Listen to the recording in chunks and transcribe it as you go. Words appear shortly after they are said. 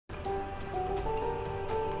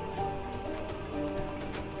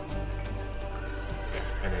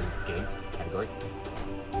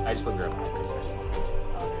I just put your live because there's one.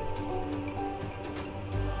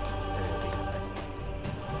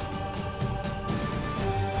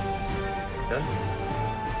 Done?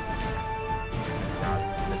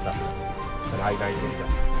 Messed up. But now you guys are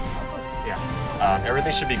done. Yeah.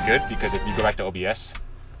 Everything should be good because if you go back to OBS,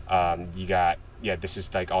 you got, yeah, this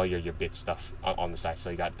is like all your bit stuff on the side. So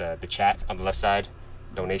you got the chat on the left side,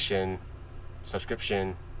 donation,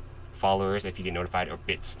 subscription, followers if you get notified, or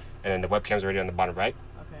bits. And then the webcam's already on the bottom right.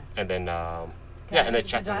 Okay. And then, yeah, and then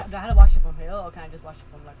chat. Do I have to watch it from here, or can I just watch it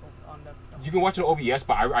from like on the... You can watch it on OBS,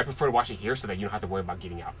 but I prefer to watch it here so that you don't have to worry about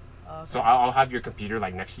getting out. Okay. So I'll have your computer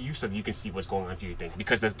like next to you so that you can see what's going on to your thing.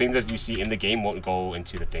 Because the things that you see in the game won't go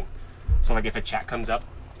into the thing. So like if a chat comes up,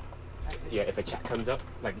 yeah, if a chat comes up,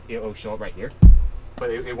 like it'll show up right here.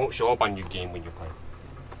 But it won't show up on your game when you're playing.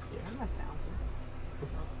 Yeah. How do I sound?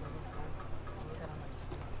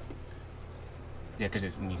 Yeah, because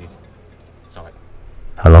it's muted. So like...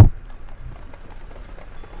 Hello?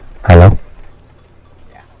 Hello?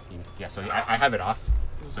 Yeah, so I have it off,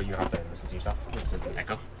 so you don't have to listen to yourself. This is the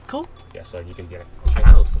echo. Cool. Yeah, so you can be like,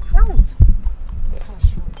 hello. Yeah.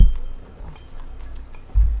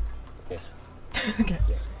 Yeah. Okay.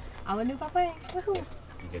 Yeah. I'm a new playing. Woohoo. You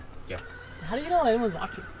good? Yeah. How do you know anyone's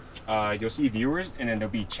watching? You'll see viewers, and then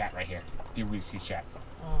there'll be chat right here. People will see chat.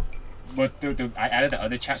 Oh. But I added the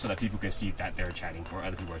other chat so that people can see that they're chatting, or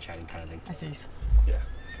other people are chatting, kind of thing. I see. Yeah.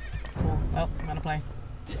 Cool. Well, I'm gonna play.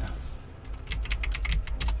 Yeah.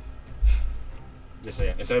 Yeah, so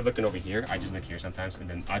yeah, instead of looking over here, I just look here sometimes, and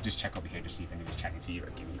then I'll just check over here to see if anybody's chatting to you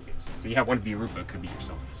or giving you bits. So you have one viewer, but it could be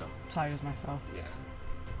yourself. So. Sorry, just myself. Yeah.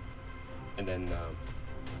 And then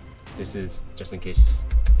this is just in case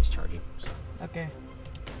it's charging. So. Okay.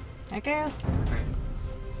 Thank you.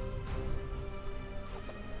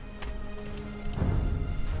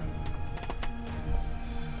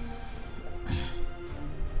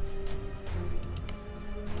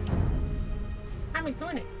 I'm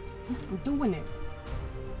doing it. I'm doing it.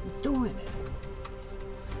 I'm doing it.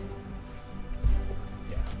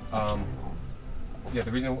 Yeah. Yeah,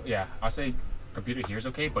 the reason, yeah, I'll say computer here is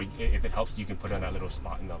okay, but if it helps, you can put it on that little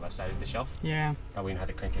spot on the left side of the shelf. Yeah. That way you don't have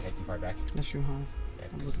to crank your head too far back. That's true, huh? Yeah,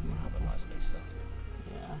 because you don't have a lot of space, so.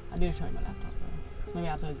 Yeah, I need to charge my laptop, though. Maybe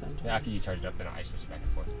after it's done. Yeah, after you charge it up, then I switch it back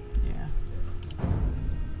and forth. Yeah.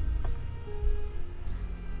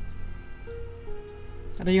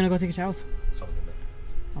 I thought you were gonna go take a shower. So,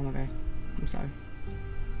 Oh my god. I'm sorry.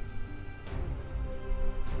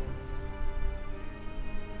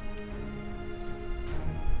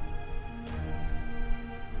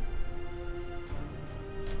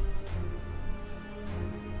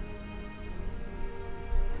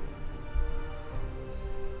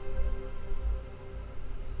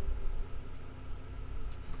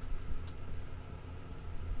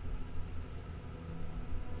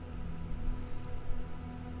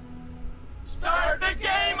 Start the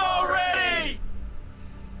game already!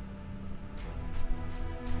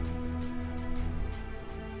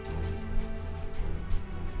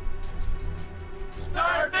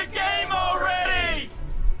 Start the game already!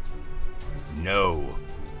 No.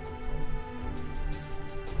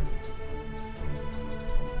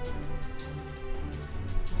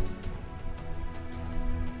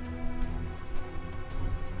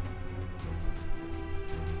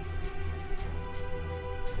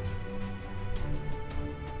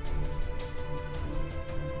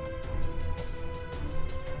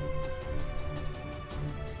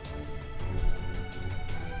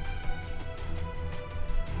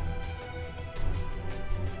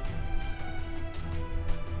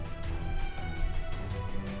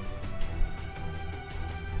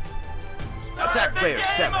 Attack player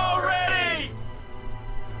 7. Already!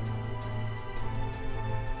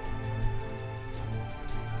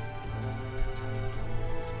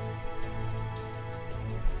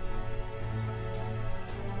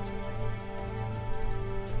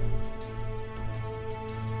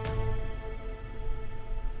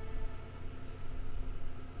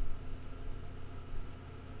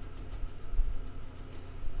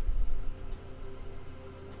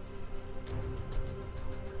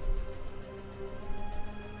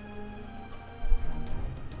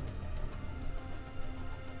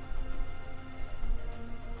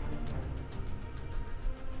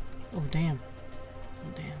 Oh damn.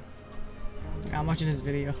 Oh damn. I'm watching this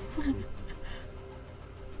video.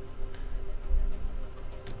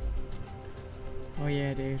 Oh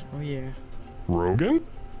yeah, dude. Oh yeah. Rogan?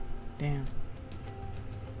 Damn.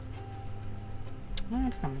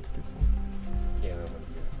 Let's come into this one. yeah, no, that's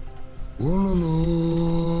good. Oh, no,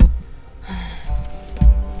 no.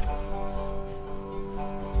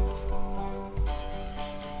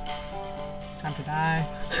 Time to die.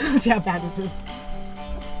 see how bad this is.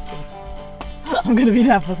 So, I'm gonna be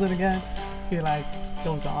that person again. He like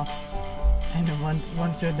goes off. And then one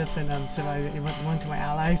to a different civilization, one to my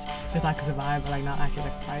allies, just so I could survive, but like not actually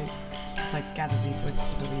like fight. Just like gather resources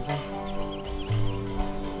for the reason.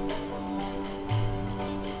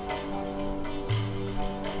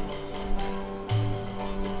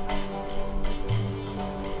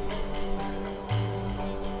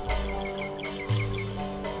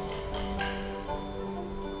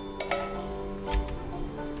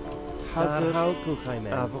 Hazır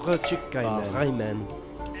Avrocik Rayman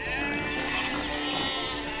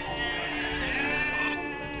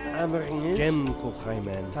Emriniz Cem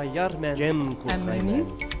Kulhayman Tayyarman Cem Kulhayman Emriniz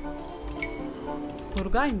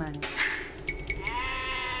Turgayman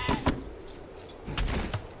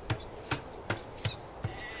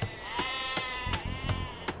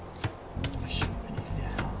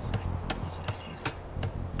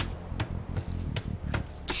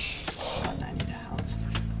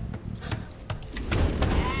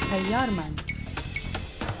Tayyarman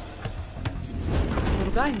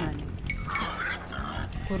Turgayman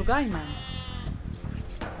Turgayman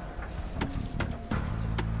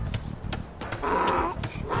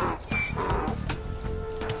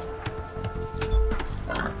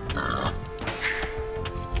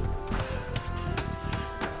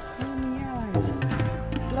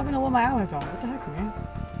Let me know what my allies are. What the heck, man?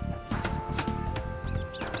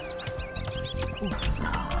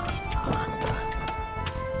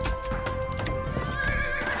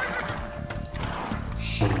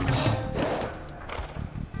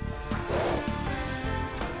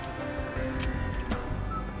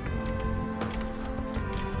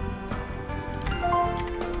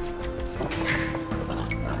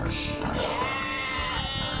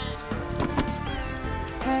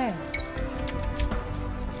 Hey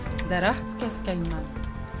Daraht keskayman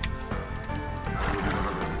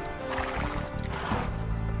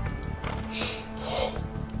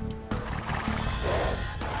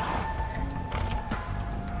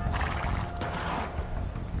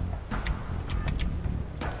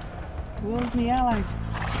Where's my allies?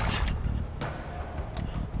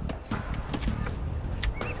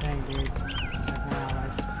 Dang, dude. Like my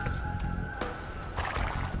allies.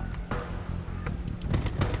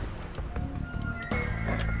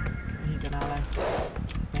 He's an ally, I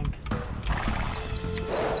think.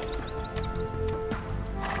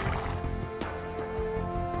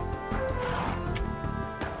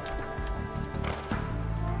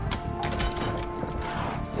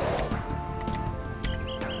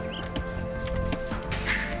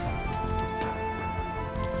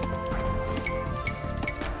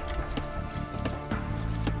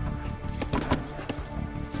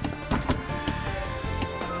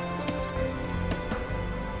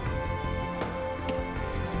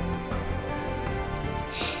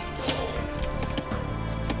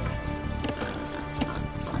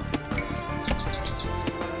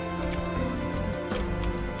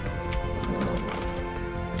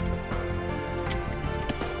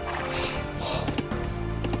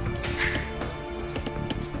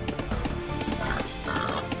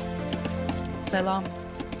 Selam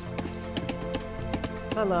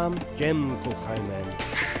Salam Cem Kulhayman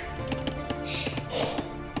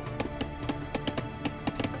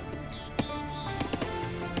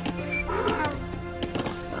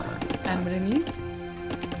Emriniz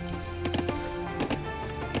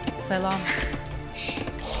Selam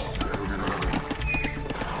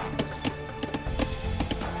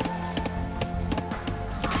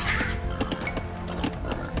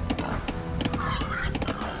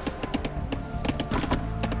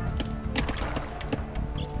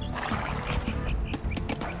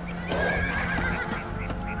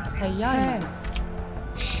Tayyarman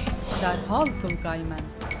Derhal Turgayman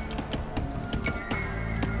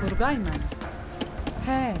Turgayman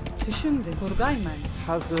He Düşündü Turgayman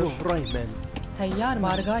Hazır Rayman Tayyar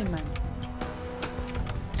Vargayman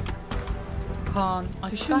Kaan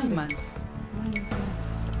Düşündü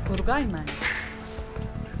Turgayman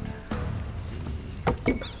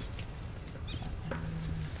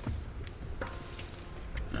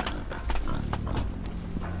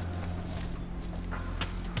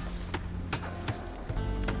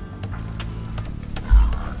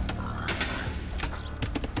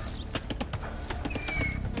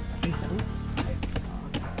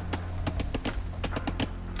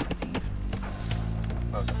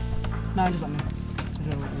No, just let me. I don't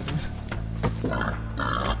know what you're doing.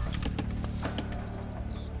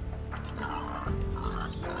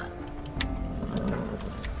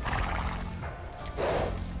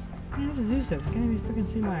 Man, this is useless. I can't even freaking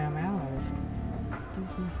see my allies.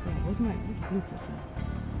 This messed up. What's blue person?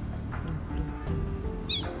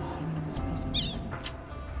 Blue.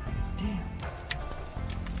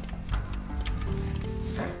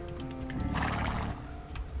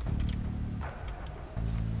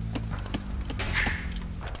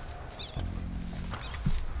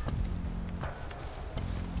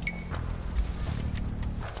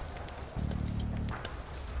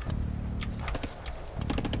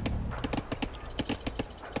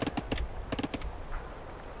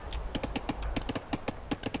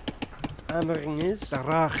 Emriniz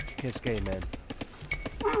darach keskeymen.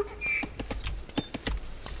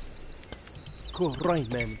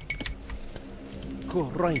 Koraymen.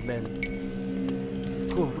 Koraymen.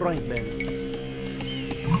 Koraymen.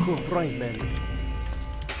 Koraymen.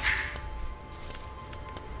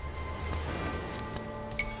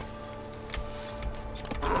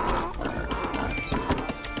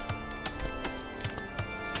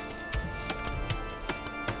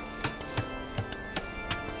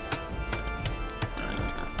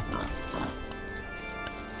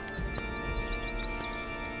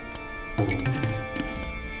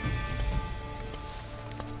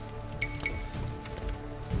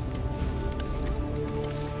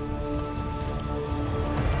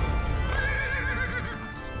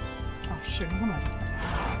 Oh shit, what am I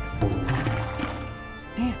doing?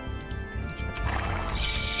 Damn.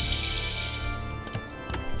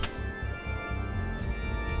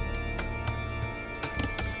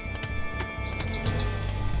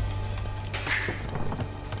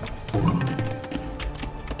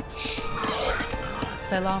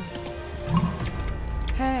 Selam.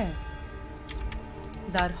 He.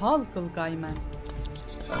 Derhal kıl qaymen.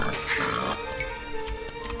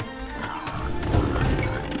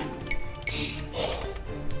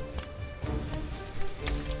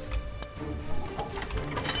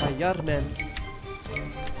 Tayyarmen.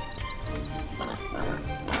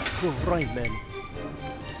 Koraymen.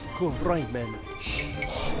 Koraymen.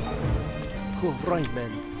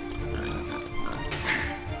 Koraymen.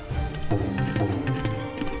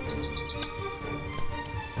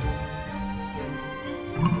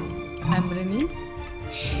 Emriniz?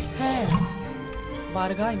 He.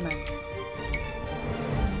 Bargaymen.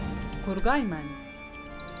 Kurgaymen.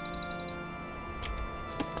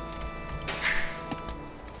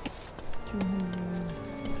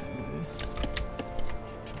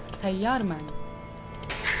 Teyyarmen.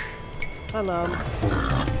 Salam.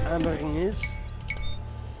 Emriniz.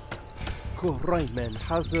 Koraymen.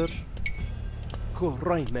 Hazır.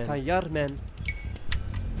 Koraymen. Tayyarmen.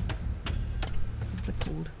 What's the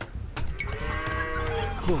code?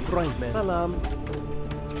 Koraymen. Salam.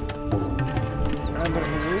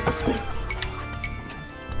 Emriniz.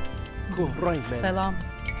 Koraymen. Selam.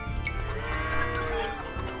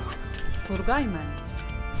 Kurgaymen.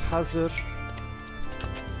 Hazır.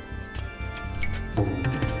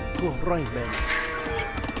 Koraymen.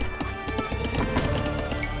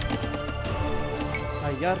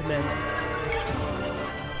 Tayyarmen.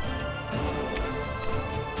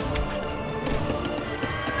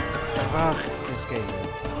 Darach keskeymen.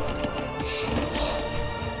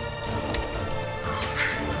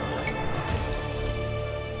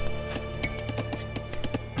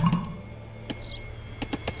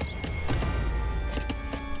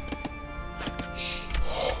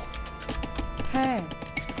 He.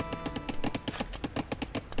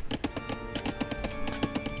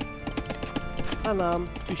 Salam,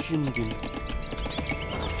 düşündüm.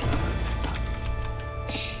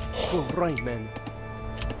 Koraymen.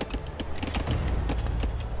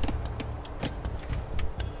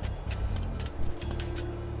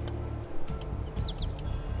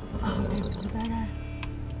 Oh, dude, what about that?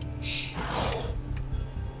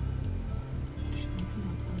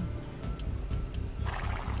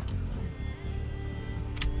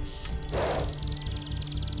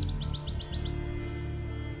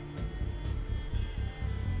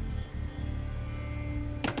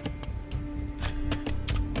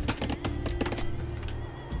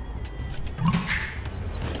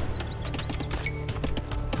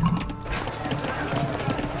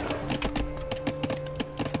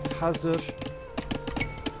 Hazır.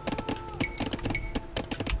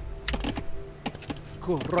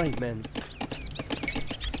 Koraymen.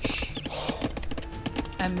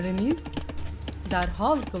 Emriniz?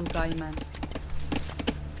 Derhal kıl qaymen.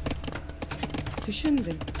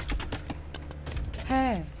 Düşündüm.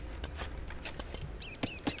 He.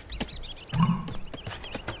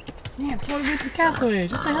 Damn, totally went to the castle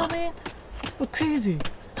age. What the hell, man? What crazy?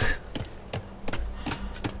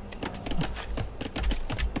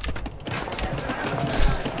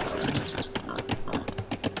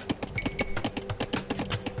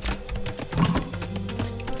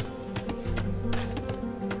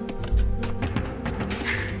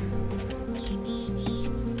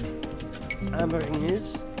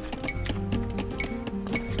 Emriniz.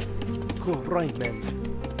 Koraymen.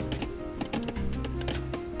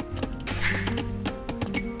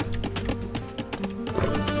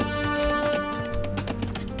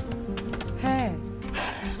 He.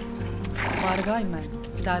 Bargaymen.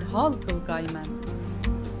 Derhal kıl qaymen.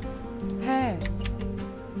 He.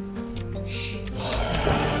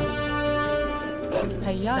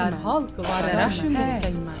 Təyyar dərhal qılaraq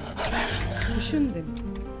düşündüm mən. Düşündüm.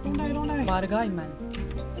 Don't die. Bargay mən.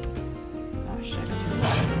 Oh shit.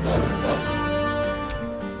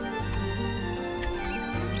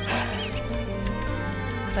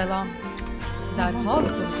 Selam. Dərhal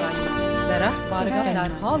qılqay mən. Dərəxt bargay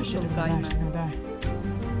dərhal qılqay She's mən. gonna die.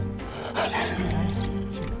 She's gonna die.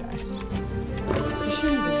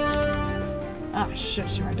 Düşündüm. Ah shit,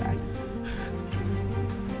 she might die.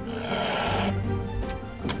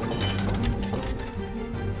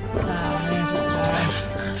 Ah man, she's gonna die.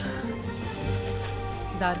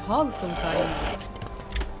 Dərhal qılqay mən.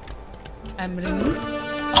 Əmriniz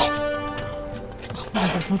Oh my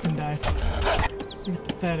god, listen, die. He's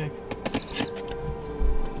pathetic.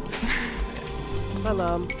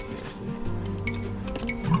 Salam. Seriously.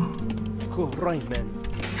 Kuhrayman.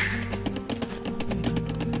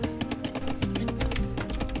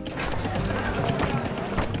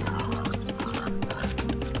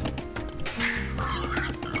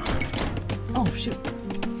 Oh shoot.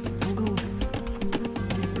 Oh go.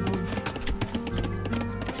 Please go.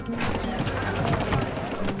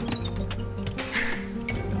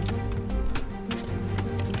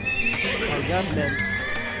 Tayyarman.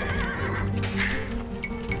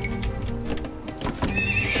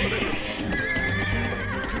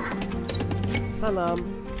 Salam.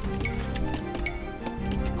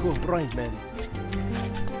 Kuhrayman.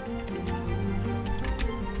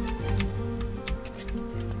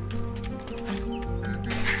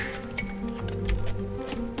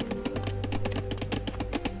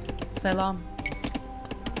 selam.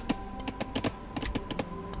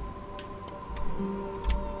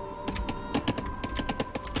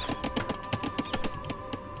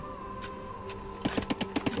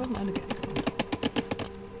 Wasn't that again?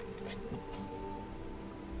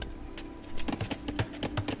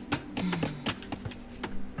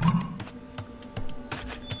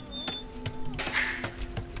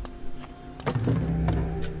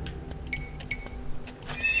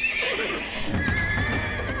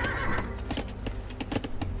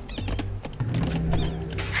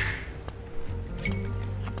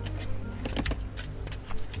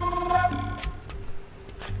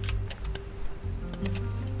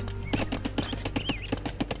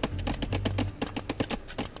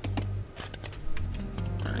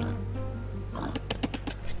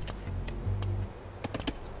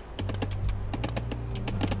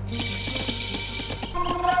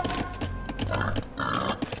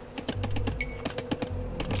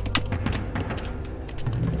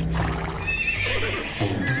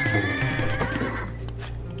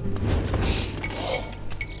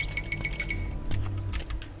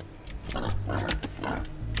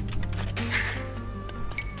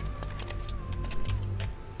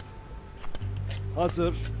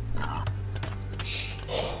 Hazır.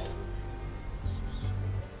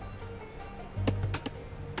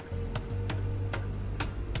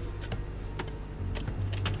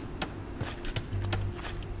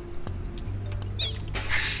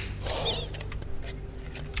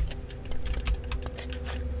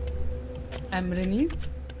 Emriniz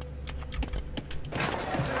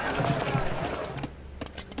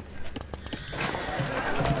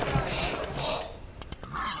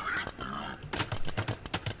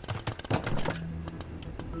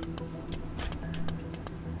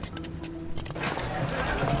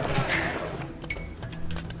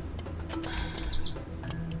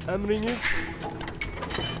Emriniz.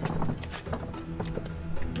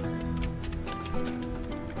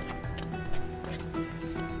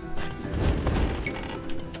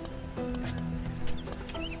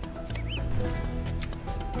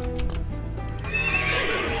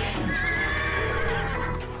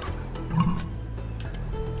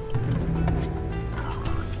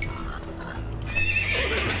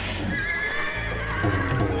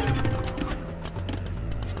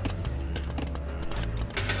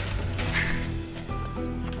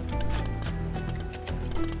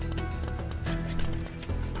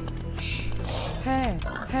 he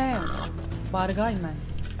bargay mən.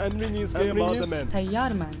 Emrinizge mademem.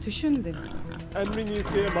 Təyyar mən. Düşündüm.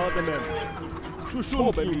 Emrinizge mademem.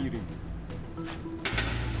 Tuşun biri.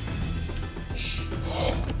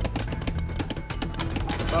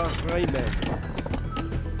 Bahraymen.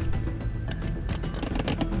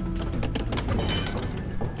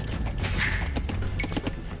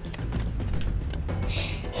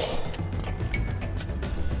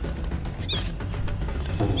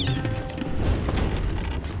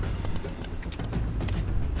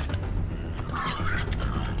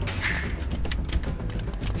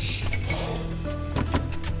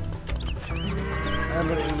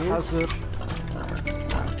 Emriniz hazır.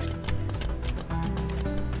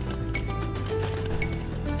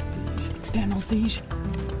 Damn, no siege.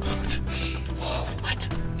 What?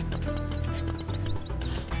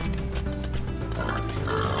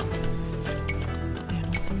 Damn,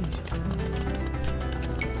 no siege.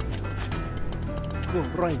 Go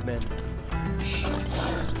right, man.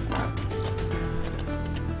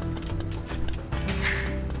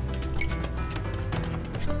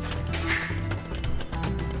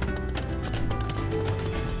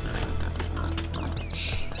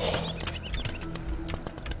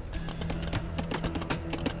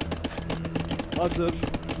 Hazır.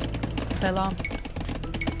 Selam.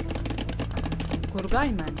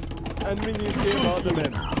 Kurgaymen. Emrinizde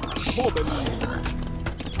ademem. Mobil.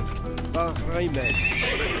 Bahraymen.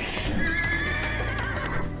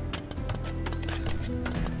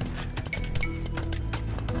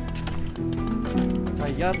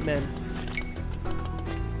 Tayyarmen.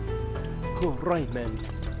 Kuraymen.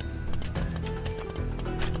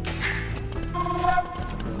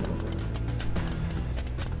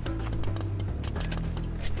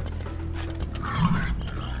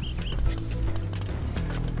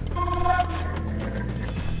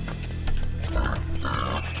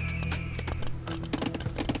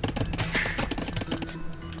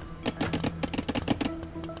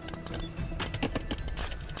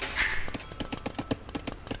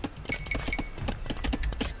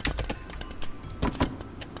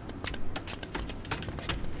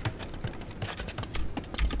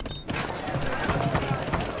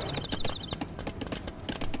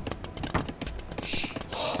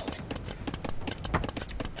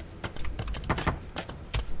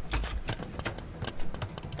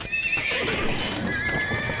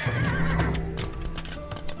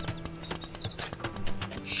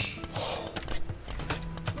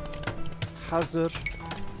 Hazır.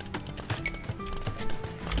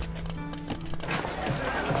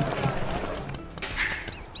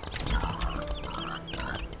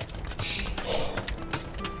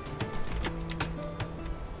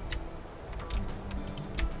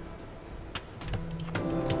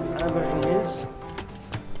 Emriniz.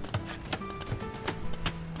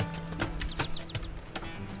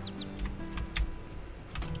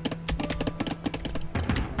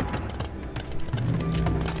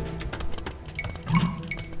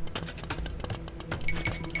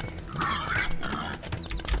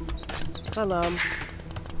 Salam.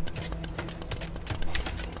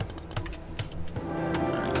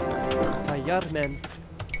 Tayyarmen.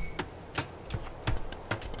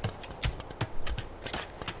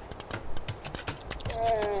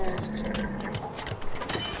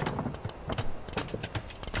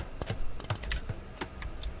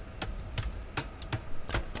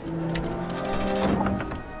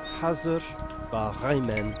 Hazır.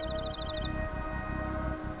 Bahraymen.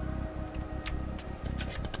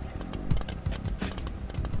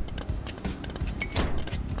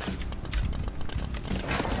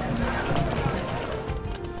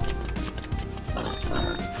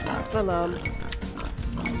 Salam.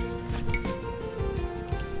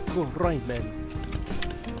 Kuraymen.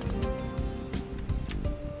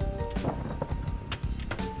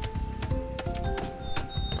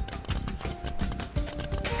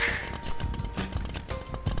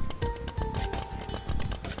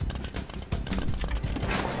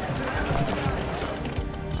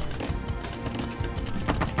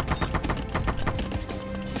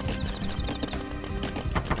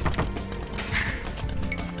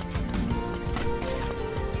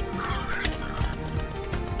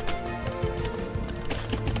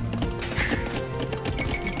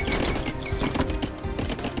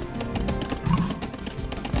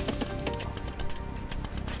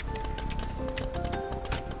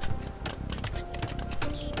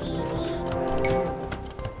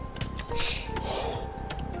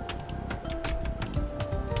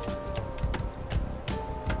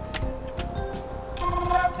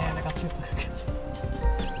 Damn, I got two.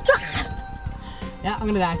 Yeah, I'm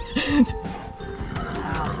gonna die.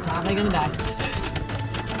 I'm probably gonna die.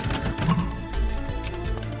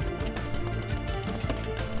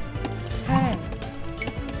 Hey.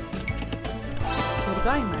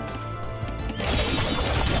 Kurgaymen.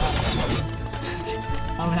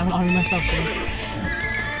 I'm gonna have an army myself, dude.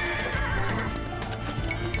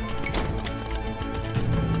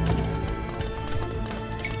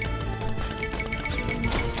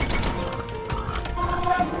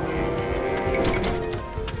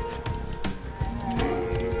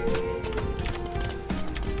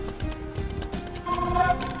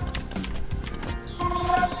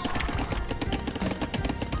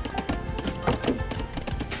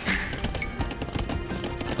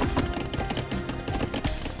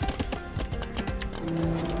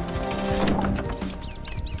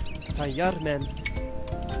 Tayyarmen.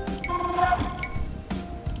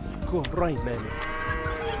 Kohraymen.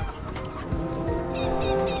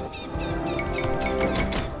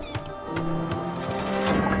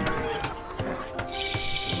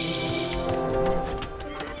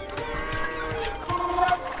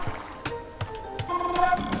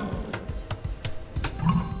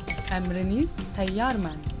 Emriniz teyyar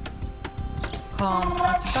men. Kaan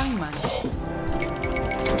açıkay men.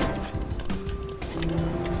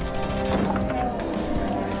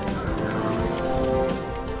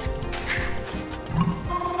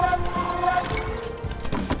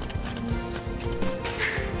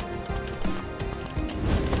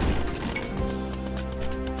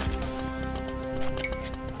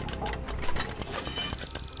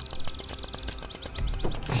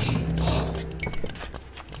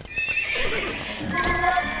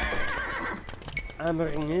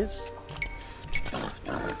 Emriniz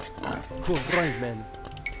Kohraymen.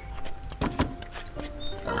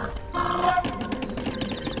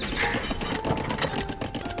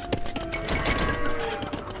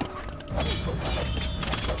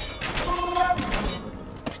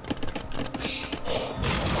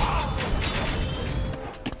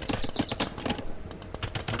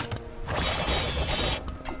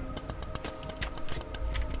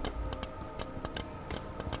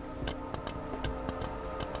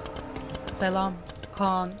 Selam.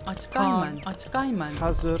 Kaan açıkay men. Açıkay men.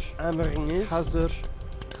 Hazır. Emriniz hazır.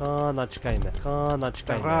 Kaan açıkaymen. Kaan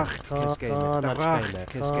açıkaymen. Kaan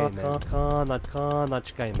açıkaymen. Kaan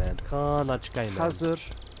açıkaymen. Kaan açıkaymen. Hazır.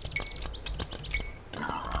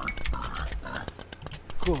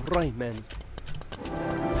 Kohraymen.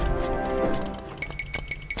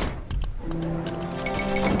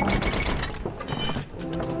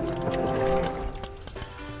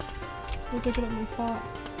 You're taking up my spot.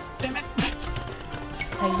 Damn it!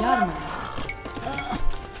 Teyyar men.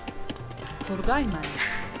 Turgay men.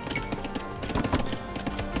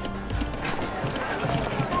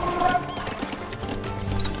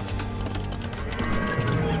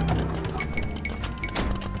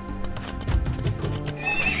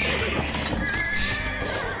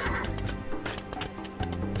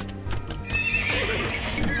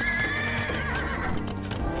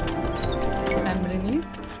 Emriniz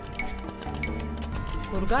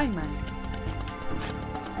Turgay men.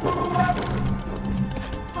 Oh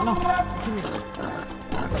no! Kill me.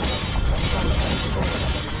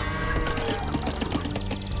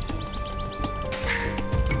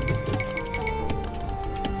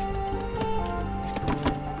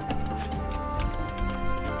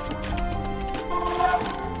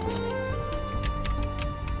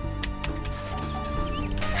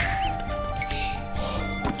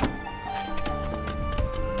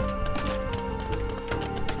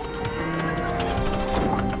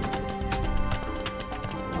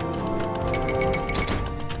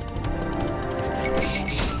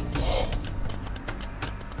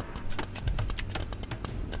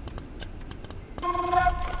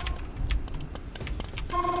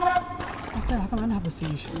 How come I don't have a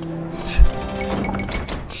siege?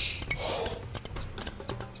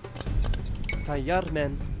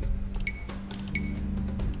 Tayyarmen.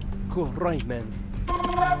 Kohraymen.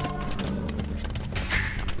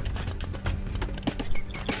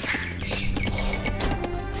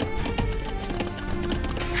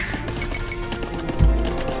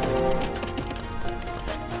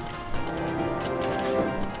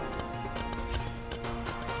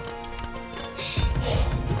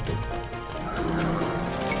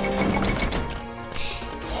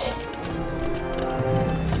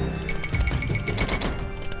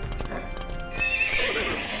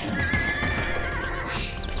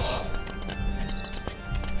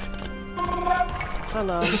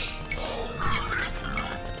 Hello.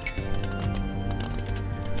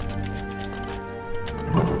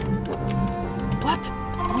 What?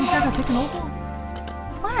 These guys are taking over?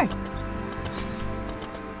 Why?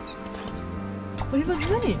 But he was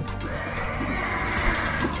winning.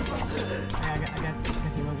 Yeah, I guess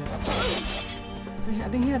he wasn't. I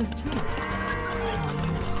think he had his chance. Oh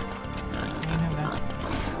man. Just blame him then.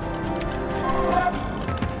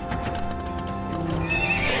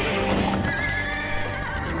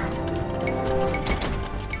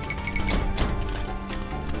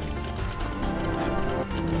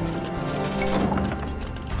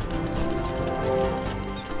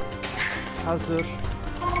 Hazır.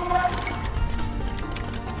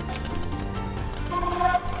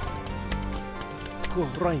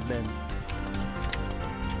 Kohraymen.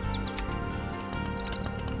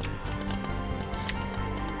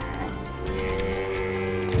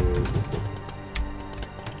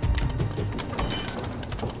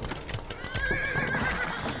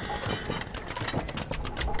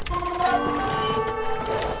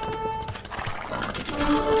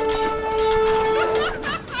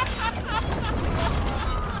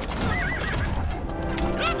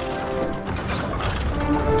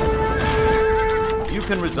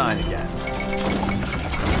 can resign again.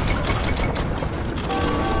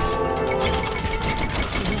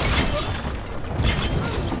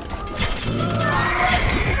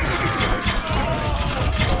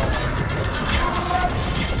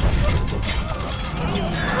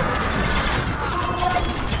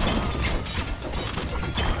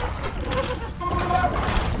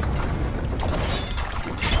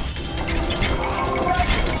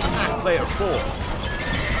 Player 4.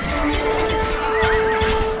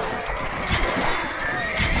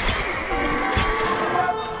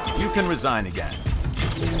 You can resign again.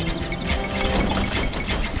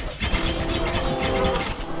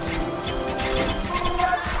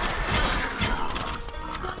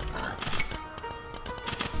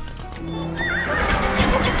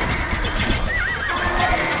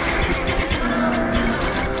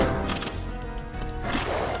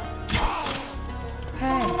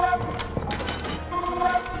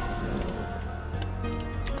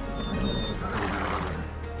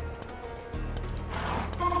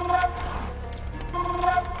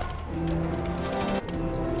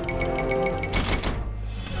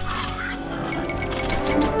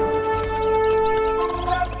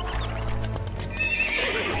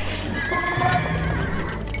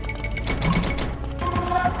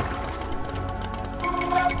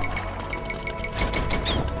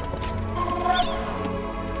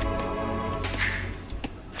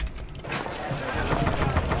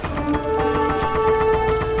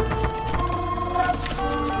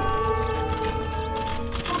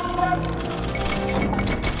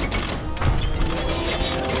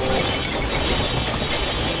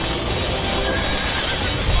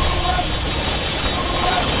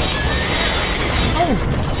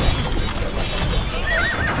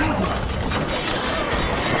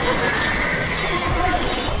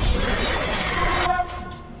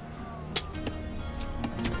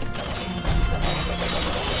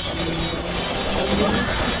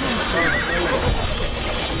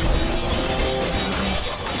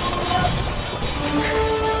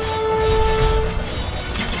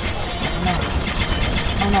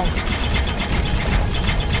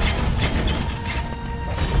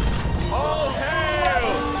 All hail,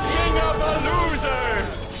 king of the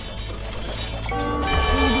losers!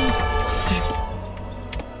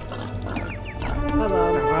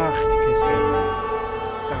 Salam. Wacht, Kiskelen.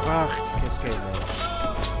 Wacht, Kiskelen.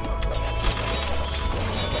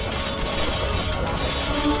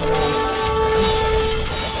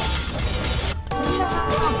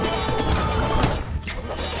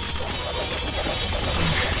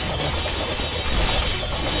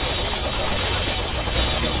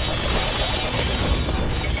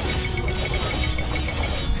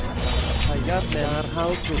 Hayat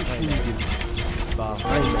derhal koşuyordum.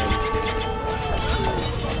 Bahaymen.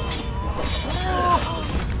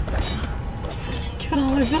 Get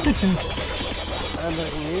all our villagers.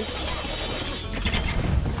 Alleriniz.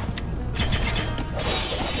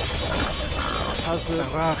 Hazır.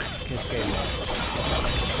 Wacht, Kiskelen.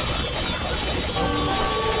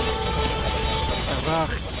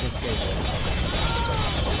 Wacht, Kiskelen.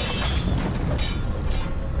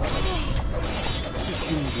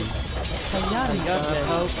 Koşuyordum. Hayat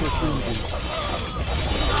derhal koşuyordum.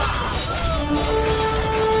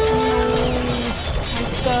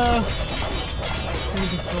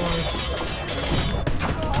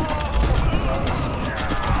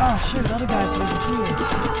 Oh shit, the other guy's living too.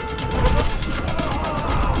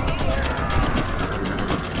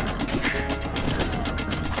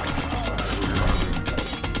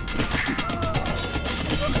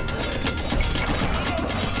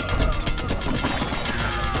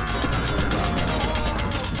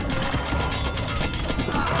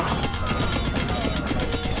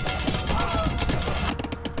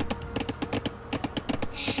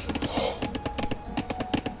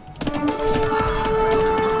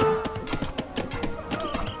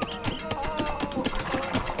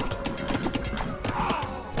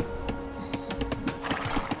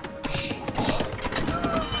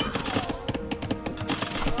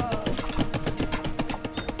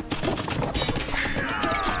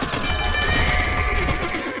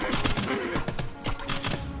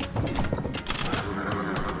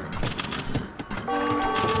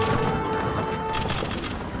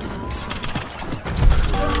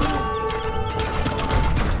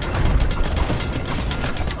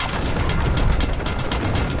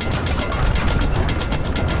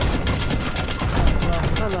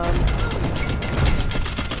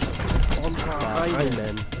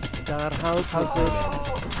 Aynen. Derhal hazır.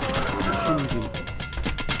 Şimdi.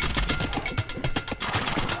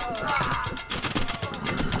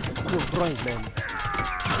 Aynen.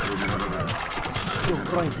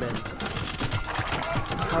 Aynen.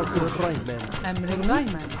 Hazır Rayman. Emrin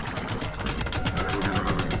Rayman.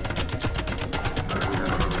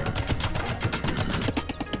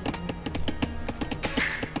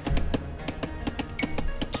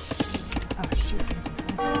 Oh shoot.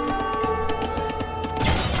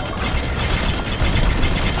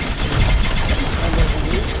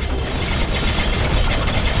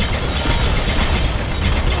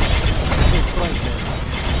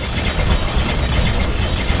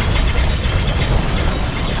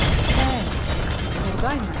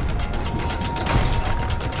 Buradayım.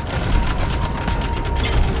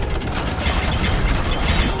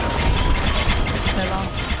 Selam.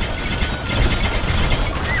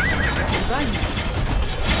 Buradayım.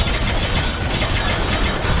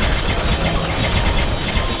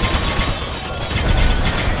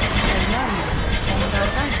 Eller mi?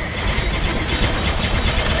 Onlardan mı?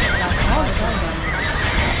 Derhal buradayım.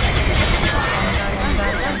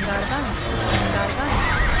 Onlardan mı?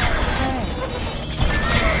 Hey.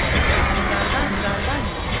 Onlardan mı?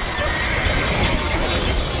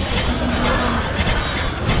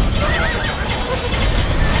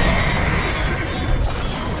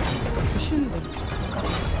 Düşündüm.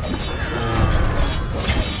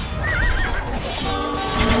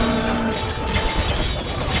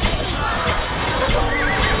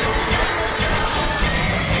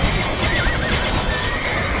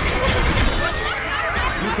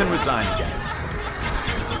 You can resign again.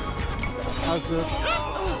 Hazır.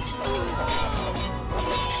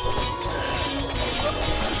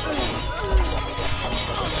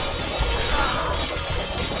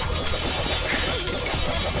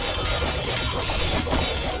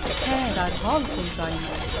 Derhal buradayım.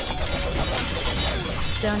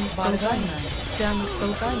 Can buradayım. Can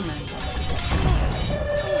buradayım.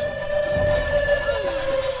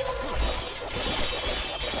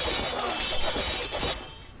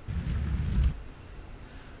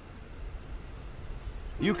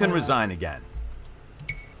 You can resign again.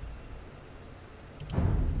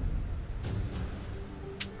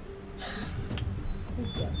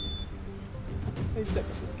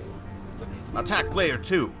 Attack player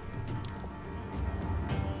 2. I'm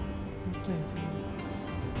playing too long.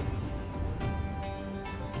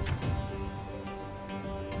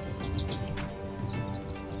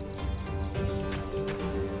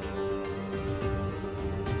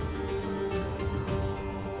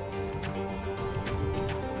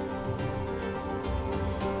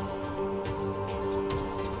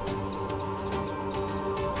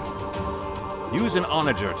 Use an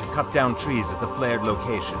onager to cut down trees at the flared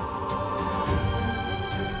location.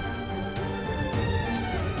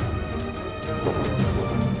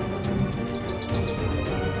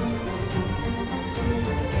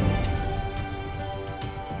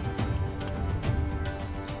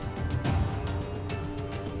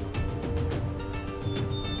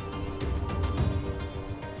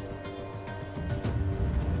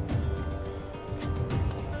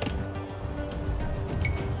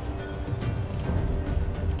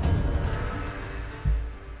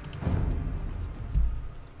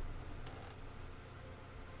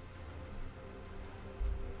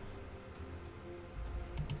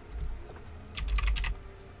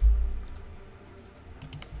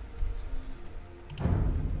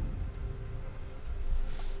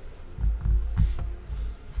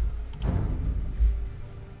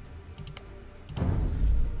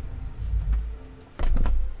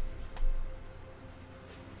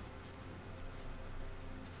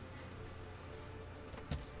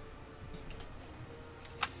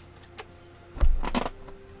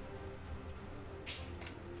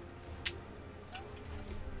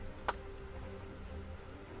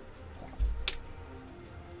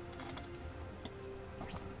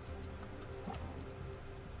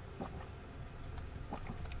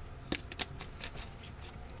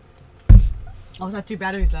 Oh, is that 2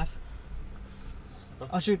 batteries left?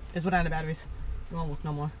 Oh shoot, it's one out of batteries. It won't work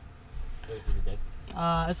no more. Is it dead?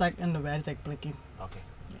 It's like in the red, it's like blinking. Okay.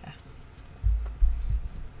 Yeah.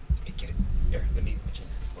 Hey, get it. Here, let me change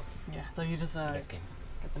it. Yeah, so you just Next game.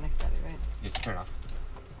 get the next battery, right? Yeah, just turn it off.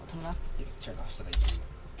 I'll turn it off. Yeah, turn it off so that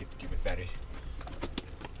you can get the battery.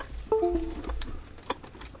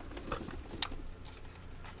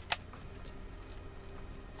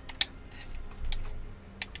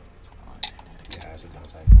 Yeah, that's the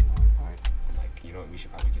downside. That's the annoying part. I'm like, you know what? We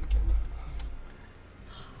should probably get a camera.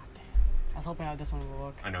 I was hoping that this one would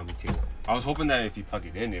work. I know, me too. I was hoping that if you plug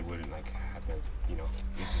it in, it wouldn't like have to, you know,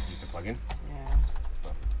 you just use the plug-in. Yeah.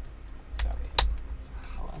 But sorry.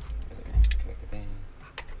 Oh, that's okay. Connect the thing.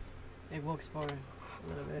 It works for a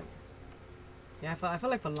little bit. Yeah, I feel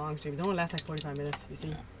like for long streams, it only lasts like 45 minutes, you see?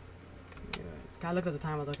 Yeah. You're right. I looked at the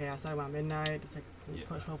time. I was okay. I started around midnight. It's like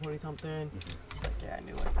 12:40 something. It's like yeah, I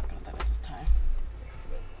knew it. It's gonna start at this time.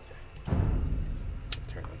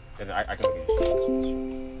 Turn on. And I can look at you.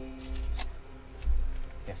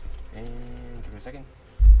 Yes. And give me a second.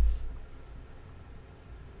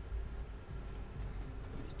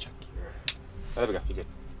 Check your. Oh, there we go. You good?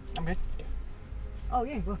 I'm good. Yeah. Oh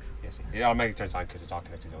yeah, books. Yes. It automatically turns on because it's all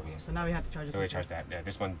connected to OBS. So now we have to charge it. So we charge that. Yeah.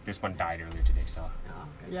 This one died earlier today. So. Oh,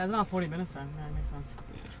 okay. Yeah, it's around 40 minutes then. Yeah, it makes sense.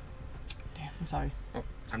 Yeah. Damn. I'm sorry. Oh,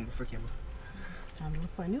 time to look for a camera. Time to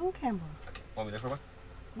look for a new camera. Okay. Want me to look for one?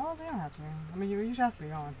 No, you don't have to. I mean, you should ask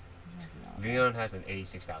Leon. Leon has an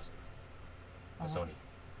A6000. The Sony.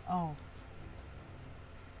 Oh.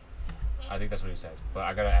 I think that's what he said. But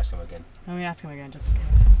I gotta ask him again. Let me ask him again just in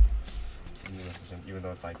case. Even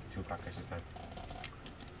though it's like 2 o'clock Texas time.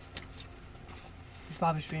 He's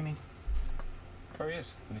probably streaming. Probably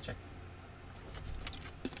is. Let me check.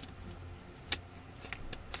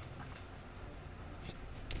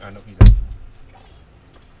 No, he's not.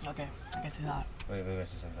 Okay, I guess he's not. Wait,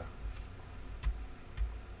 message him though.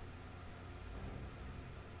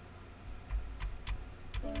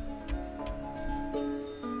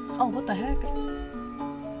 Oh, what the heck?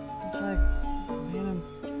 It's like random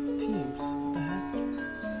teams. What the heck?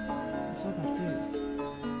 I'm so confused.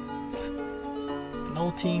 No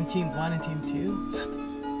team 1 and team 2? What?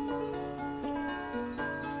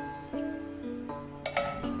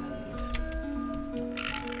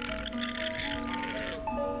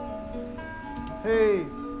 Hey,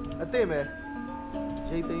 အသင့်ပဲ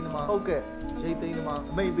ရိတ်သိမ်းသမားဟုတ်ကဲ့ရိတ်သိမ်းသမား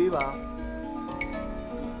အမိတ်ပေးပါ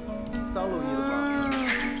စောက်လို့ရည်သမား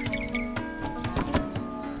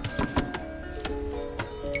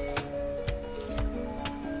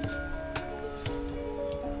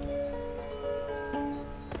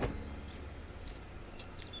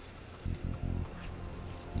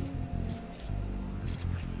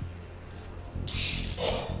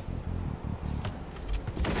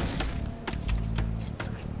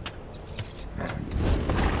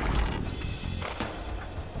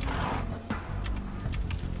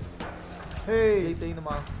Hey, ရိတ်သိမ်းသ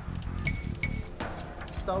မား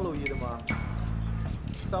စောက်လို့ရည်သမား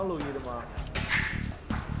စောက်လို့ရည်သမား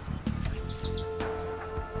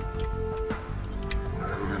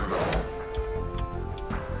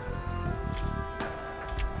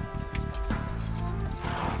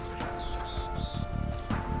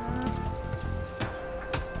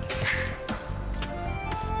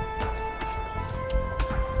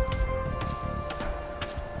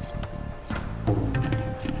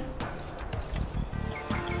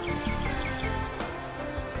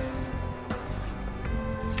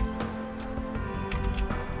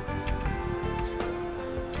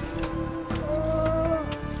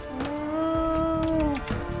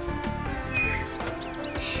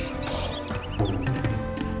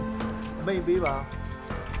မိတ်ပေးပါ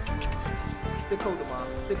တစ်ခုတ်သမား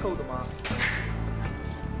တစ်ခုတ်သမား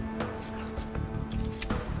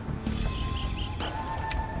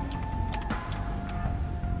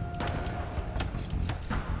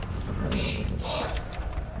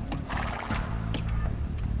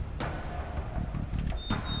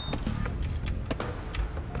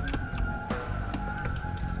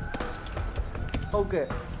ဟုတ်ကဲ့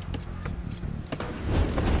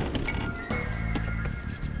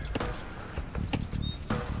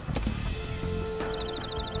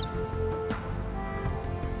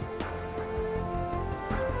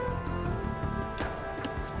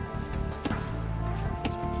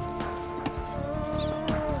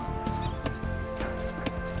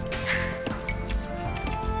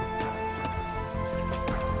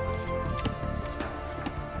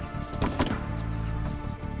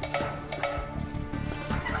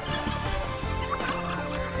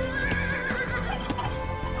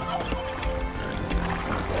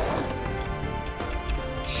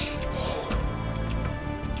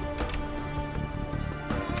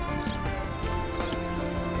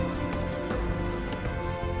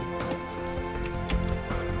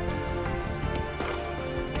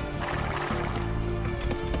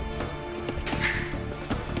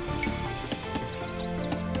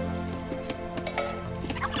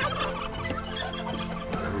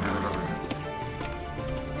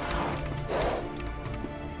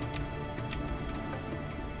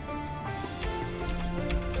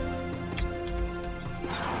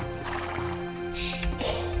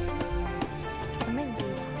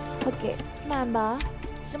ဟုတ်ကဲ့မှန်ပါ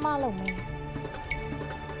ကျမလုပ်မယ်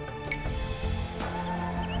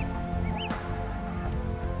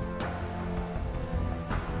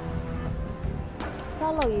ဆော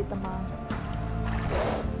က်လို့ရည်သမား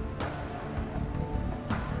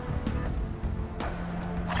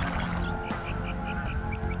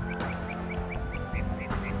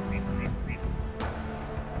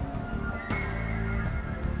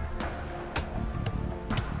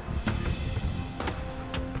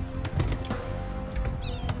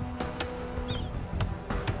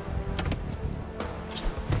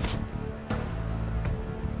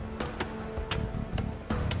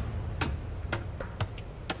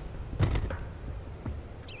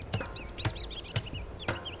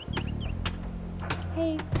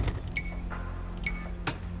Hey.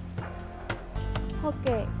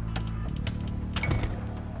 Okay.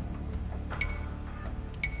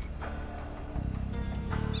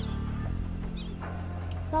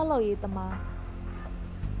 Sao lỗi tầm mà.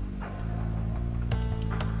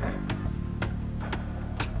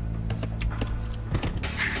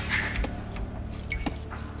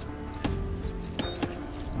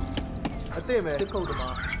 Ate me, tikko tầm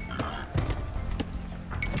mà.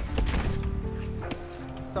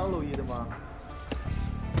 Sao lỗi tầm mà.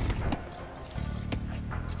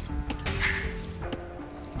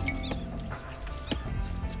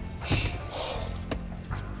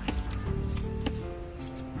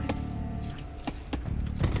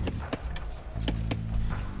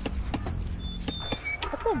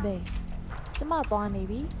 Bề, chứ mà toàn này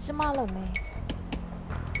bí, chứ mà lồng mày.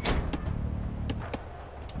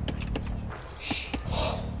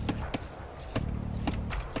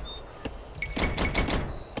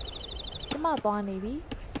 Chứ mà toàn này bí.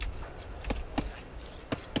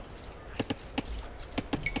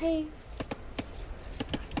 Hey.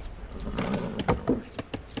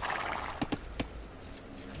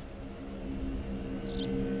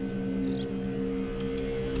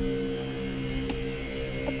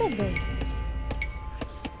 Bề.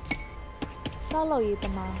 Sao lỗi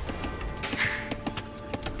tầm mà.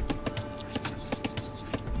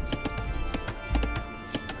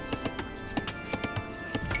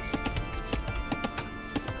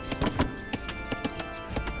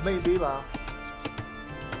 Maybe ba.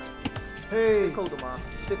 Hey, tikko tầm mà.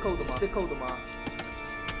 Tikko tầm mà. Tikko tầm mà.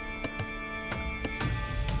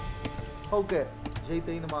 Okay, dây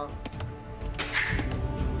tây mà.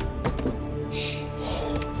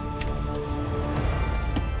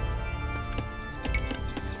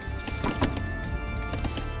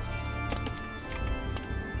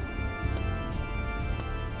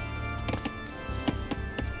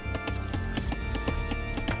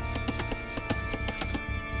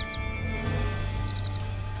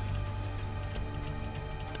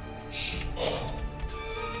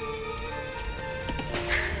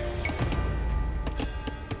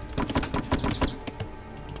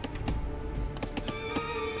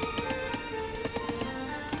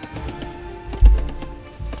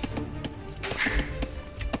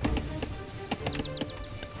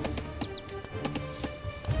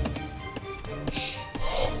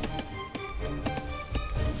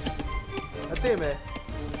 Ate me.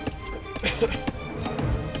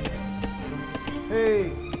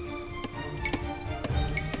 Hey.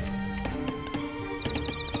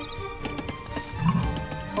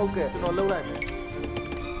 Okay, tụi nó lâu lại mẹ.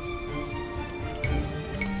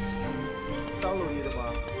 Sao lỗi tầm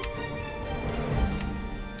mà.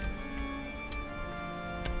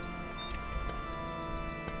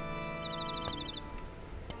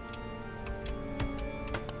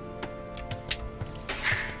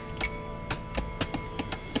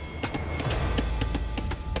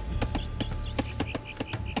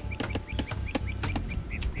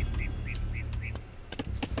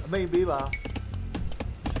 Maybe ba.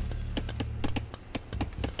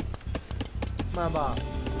 Mà ba.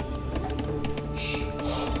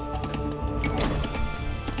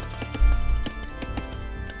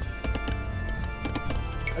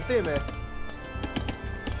 Ate me.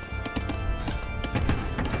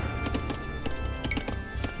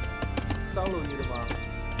 Sao lỗi tầm mà.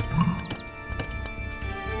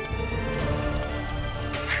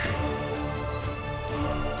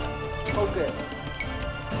 Okay.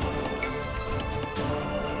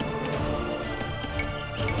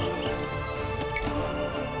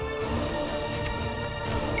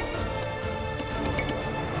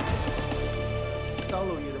 Sao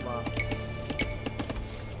lỗi tầm mà.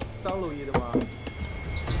 Sao lỗi tầm mà.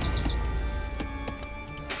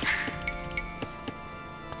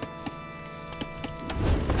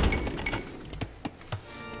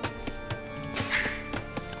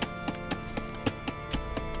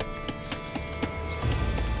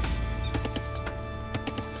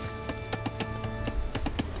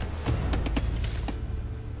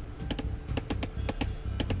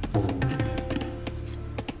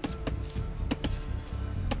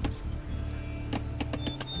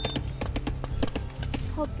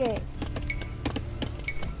 Okay.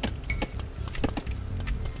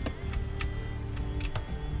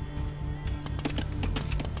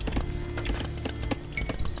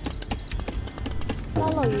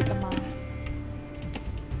 Sao lỗi tầm mà.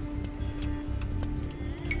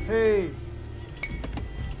 Hey.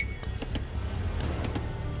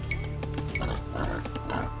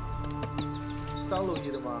 Sao lỗi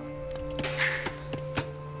tầm mà.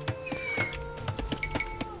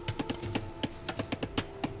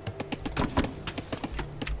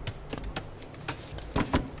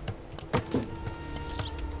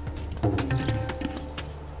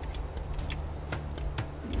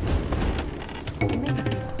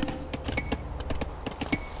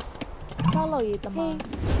 လို့ရေးသမား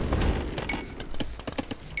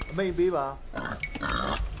အမိန်ပေးပါ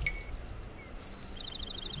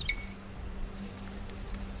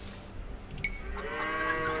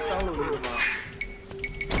စောင်းလို့ရေးသမား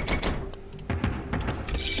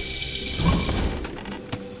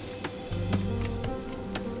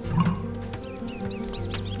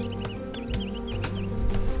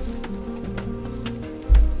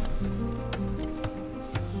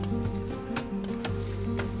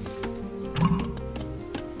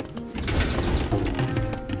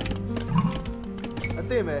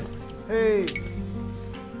သိမယ် Hey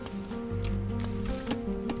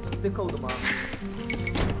တစ်ခုတ်သမား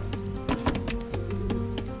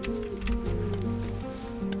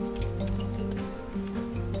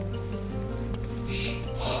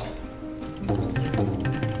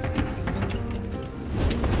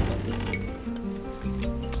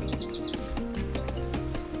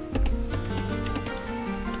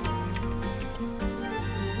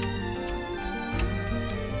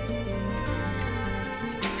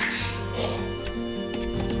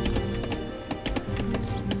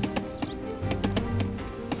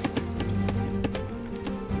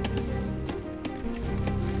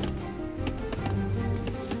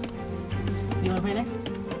You wanna play next?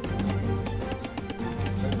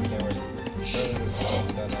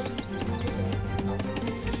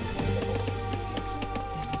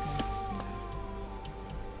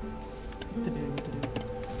 What to do? What to do?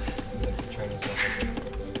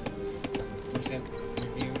 Recent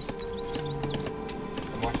reviews.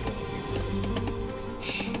 I'm watching the reviews.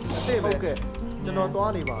 သိမယ်ဟုတ်ကဲ့ကျွန်တော်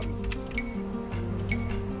သွားနေပါပြီ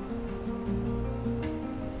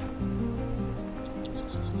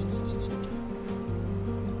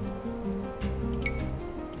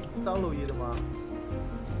စောင်းလို့ရေးသမား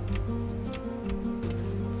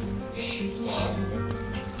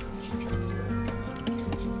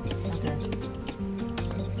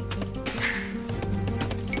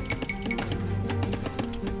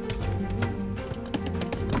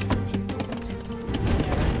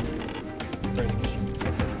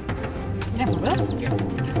Yeah, for us? Yeah.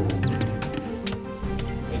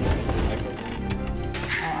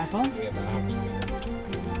 Oh, iPhone? Yeah, but obviously.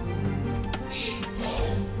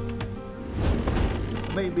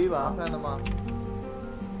 မိန်ပေးပါခန်းသမား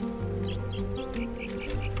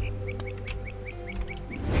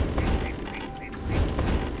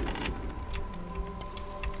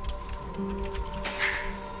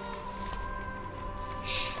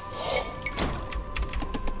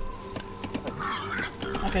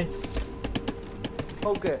Okay.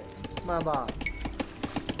 ဟုတ်ကဲ့မှန်ပါ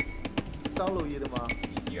စောင်းလို့ရေးသမား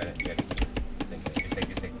You got it. You got it. Sink it. Just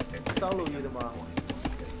take. Okay. စောင်းလို့ရေးသမား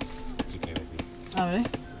It's okay with me. Oh, really?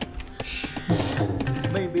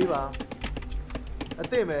 မိန်ပေးပါအ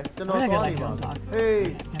သိမယ်ကျွန်တော် I think I သွား like နေပါ don't talk. Hey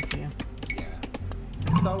I can't see him.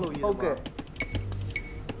 Yeah. စောင်းလို့ရေးသမားဟုတ်ကဲ့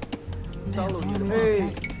Damn, Solo someone you. made Hey.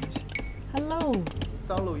 this message. Hello.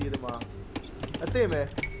 စောင်းလို့ရေးသမားအသိမယ်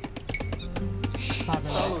Five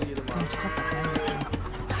minutes. Solo you, the Damn, she sucks at playing this game.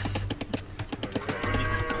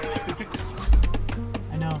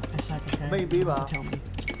 I know. I suck. Okay. Maybe, You ba. tell me.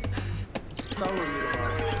 စောင်းလို့ရေးသ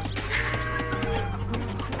မား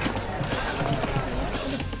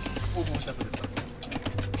What's up with this nonsense?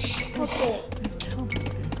 ဟုတ်ကဲ့ Just tell me.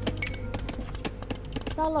 Okay.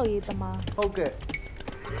 စောက်လို့ရေးသမား ဟုတ်ကဲ့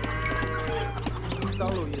စော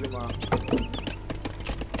င်းလို့ရေးသမား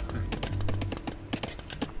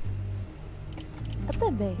အသ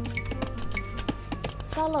က်ပဲ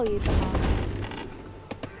စောက်လို့ရေးသမား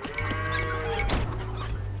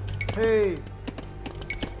Hey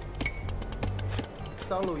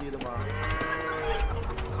စောင်းလို့ရေးသမား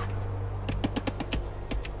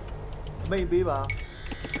မိန်ပေးပါ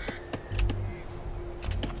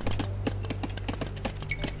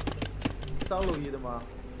စောင်းလို့ရေးသမား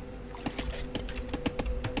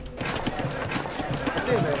အ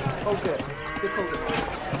သိမယ်ဟုတ်ကဲ့တစ်ခုတ်သမား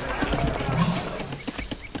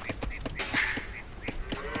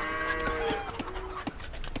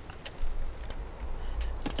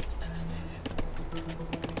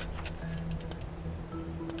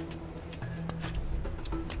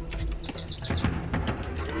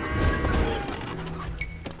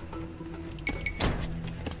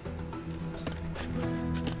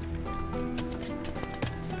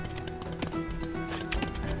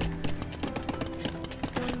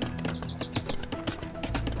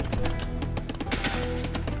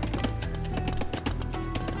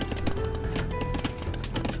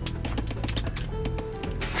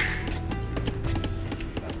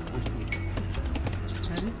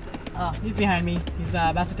Ready? Oh, he's behind me. He's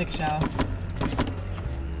about to take a shower.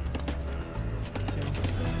 Soon.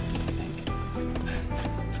 I think.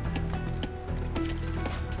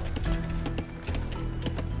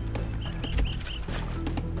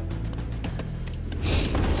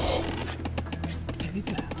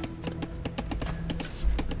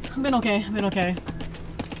 I've been okay.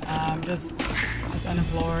 Just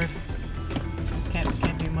unemployed.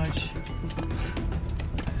 Can't do much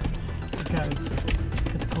because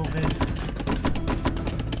it's COVID.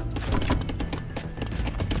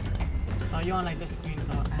 Oh, you're on like this screen,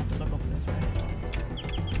 so I have to look over this way.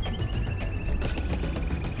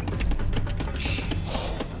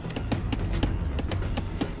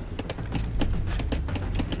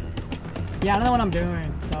 Yeah, I don't know what I'm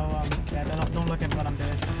doing, so yeah, don't look at what I'm doing.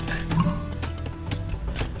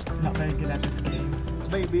 Not very good at this game.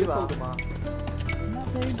 Maybe about Not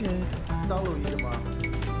very good. Solo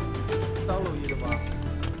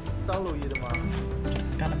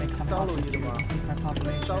Just gotta make some houses to increase my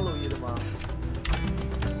population.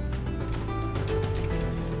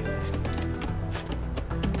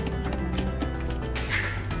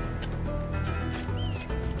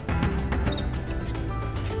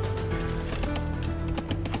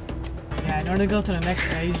 Yeah, in order to go to the next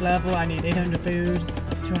age level, I need 800 food,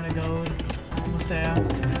 200 gold, almost there.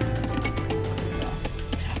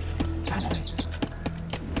 Yes, finally.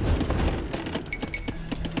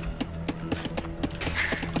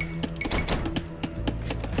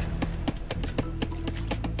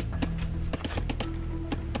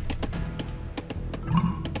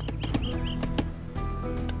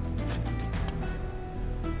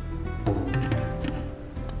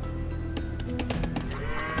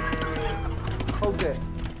 Okay.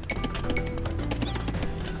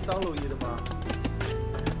 Solo gì mà.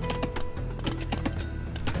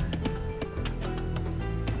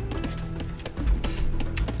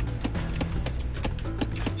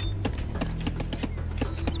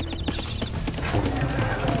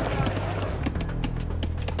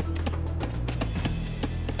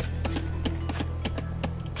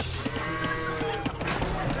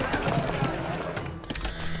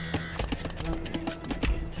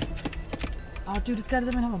 Oh, dude, this guy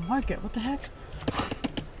doesn't even have a market. What the heck?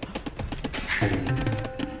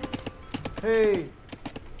 Hey.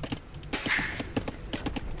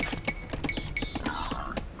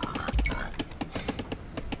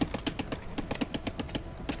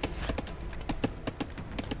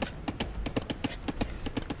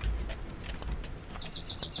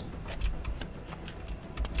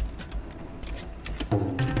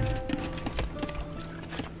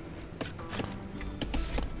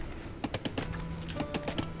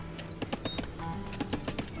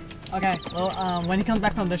 Okay, well, when he comes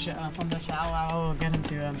back from the shower, I'll get him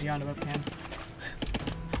to be on the webcam.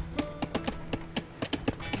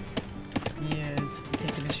 He is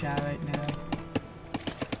taking a shower right now.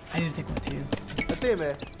 I need to take one too. There we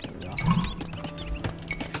go.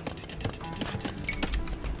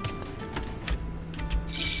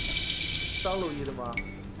 Solo gì mà.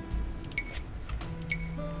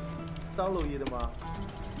 Solo gì mà.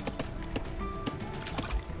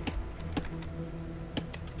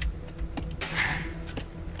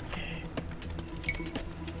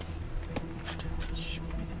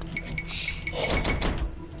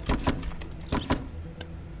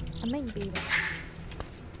 Maybe.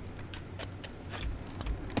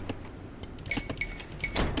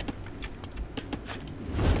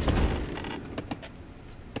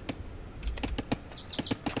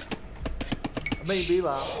 Maybe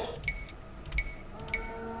bà.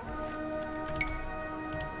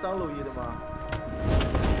 Solo gì mà.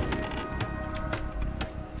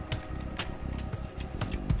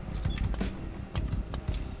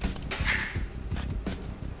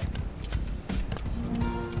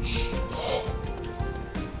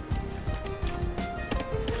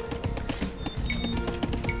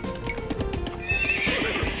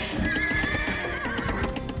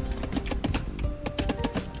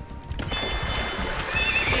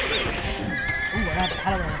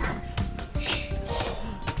 How do I work this?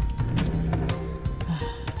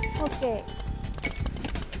 Okay.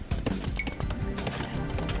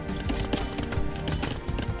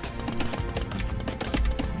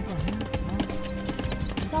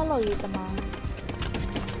 Solo gì mà.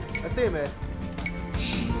 Tem é.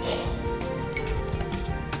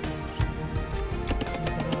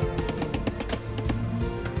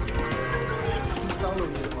 Solo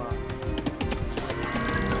gì mà.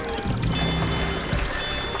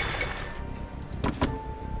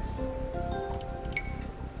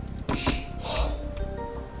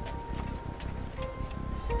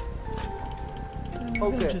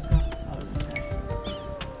 Okay.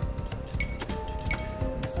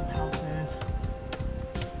 Some houses.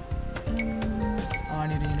 Oh, I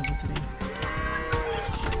need a university.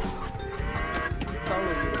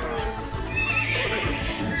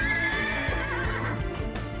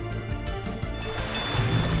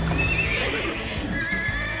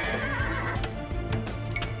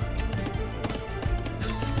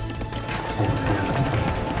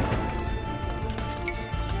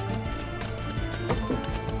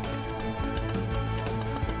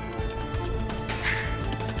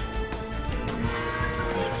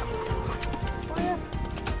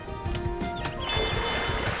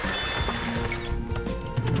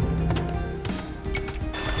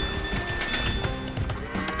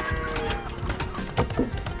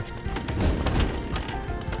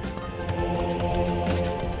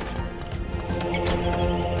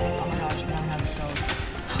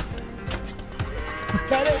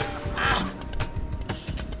 Pathetic.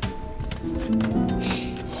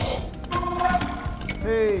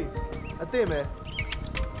 Hey, I think man.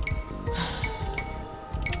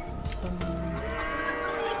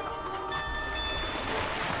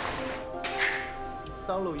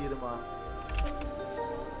 Sao lùi gì được mà.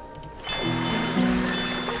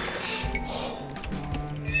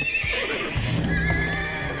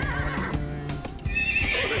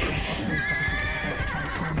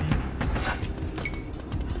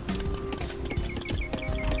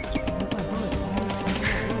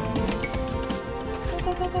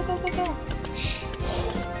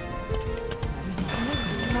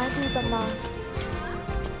 Nói đi tầm nào.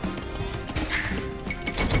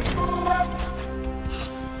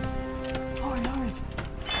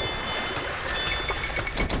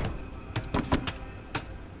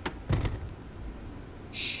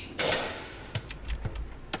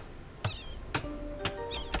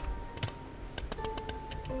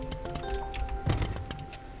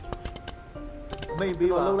 Mình bị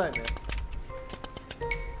vào lâu này nè.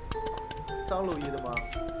 Sao lùi gì được mà.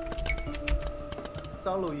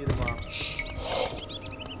 Sao lùi gì được mà.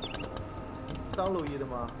 Sao lùi gì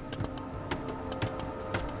được mà.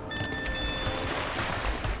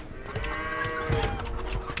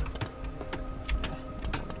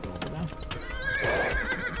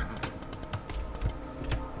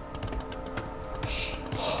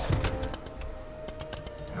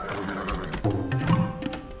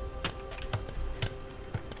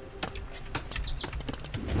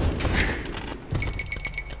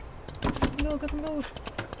 No, got some gold.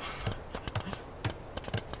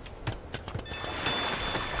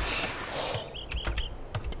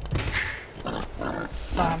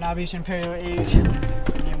 So I'm now reaching Imperial Age.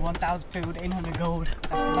 Get 1,000 food, 800 gold.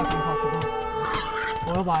 That's not impossible.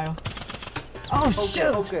 For a while. Oh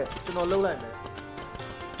shoot! Okay, cho nó lâu này nè.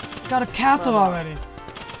 Got a castle already.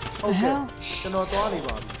 The hell? Cho nó toán đi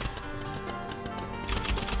vào.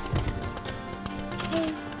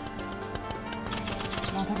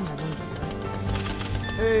 Not talking about gold.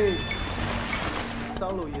 Hey,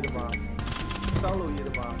 sao lùi gì được mà. Sao lùi gì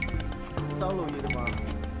được mà. Sao lùi gì được mà.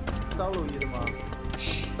 Sao lùi gì được mà.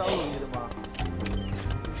 Sao lùi gì được mà.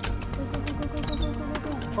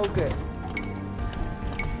 Okay.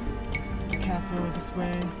 Castle this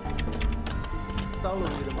way. Sao lùi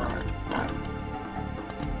gì được mà.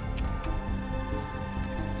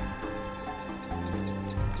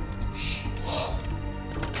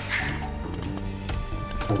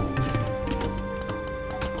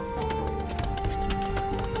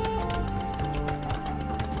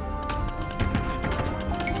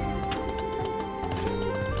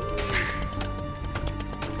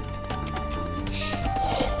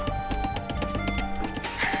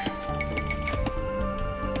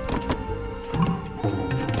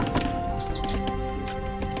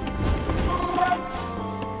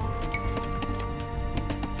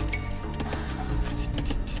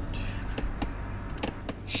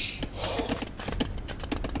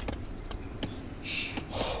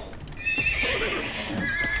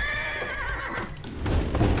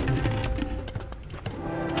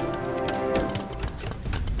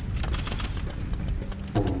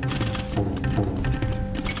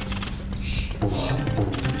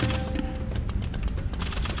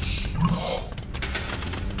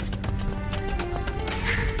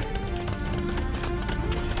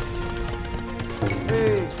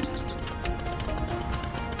 Hey.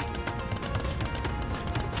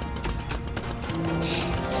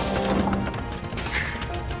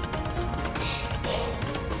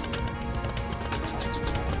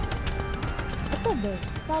 어떤데?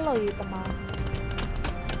 살로 이더만.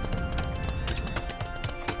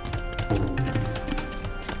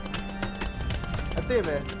 I think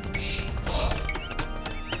man.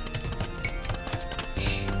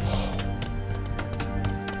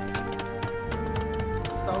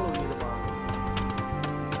 Sao lùi gì được mà.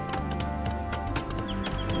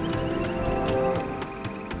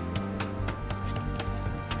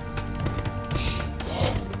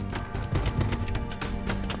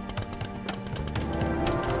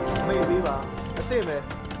 Maybe ba. I think man.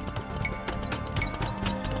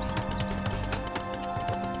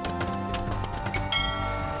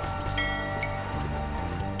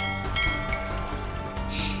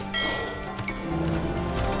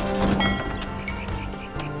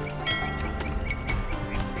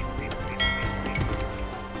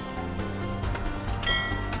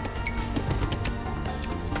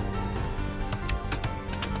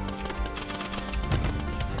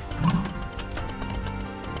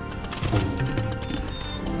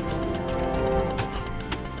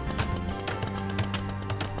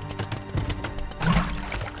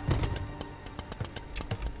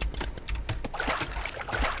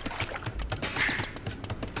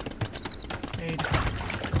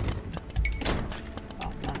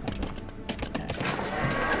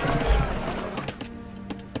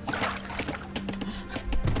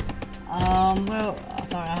 Well,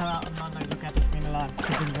 sorry, I'm not like looking at the screen a lot.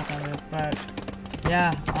 But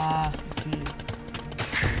yeah, let's see.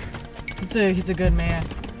 He's a good man.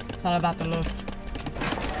 It's not about the looks.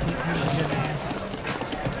 He's a good man.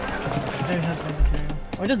 It's very husband material.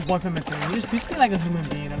 Or just boyfriend material. He just treats me like a human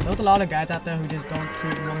being. There's a lot of guys out there who just don't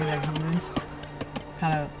treat women like humans.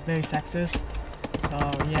 Kind of very sexist. So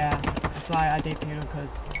yeah, that's why I date Pedro, because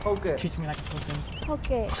he treats me like a person.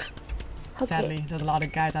 Okay. Sadly, there's a lot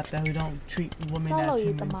of guys out there who don't treat women as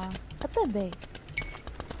humans. It's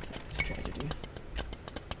a tragedy.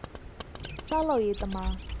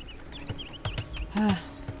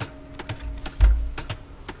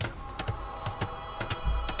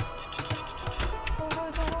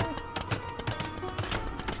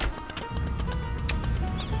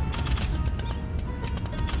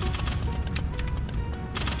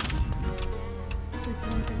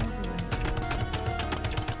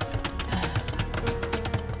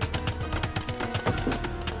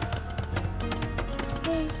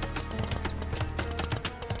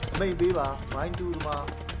 Maybe ba, mind do ma.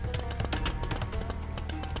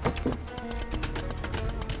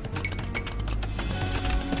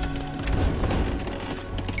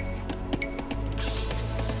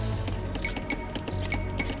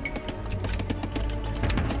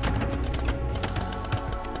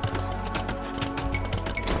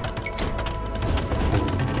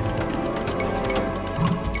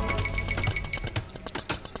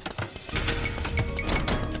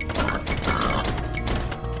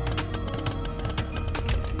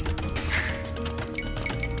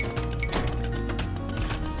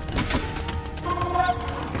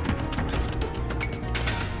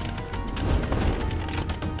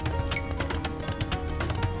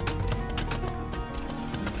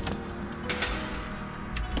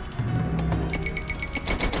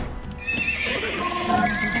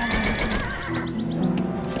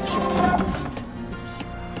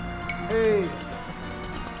 Hey,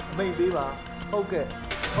 maybe ba. Okay.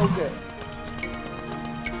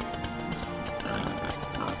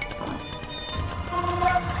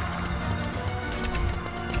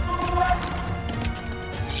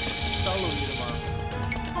 Sao lộ gì mà?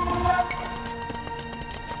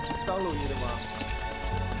 Sao lộ gì mà?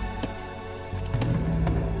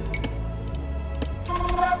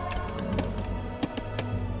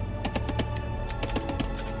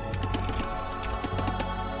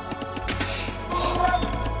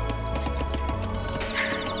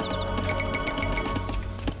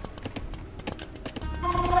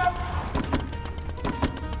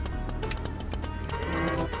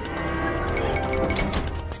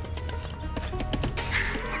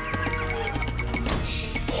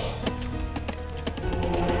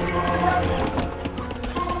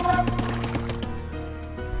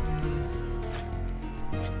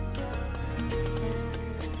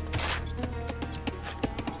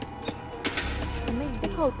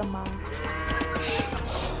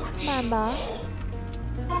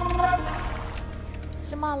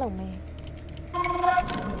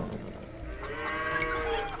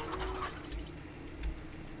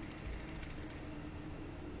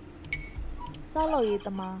 Sao lộ gì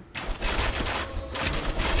tầm mà.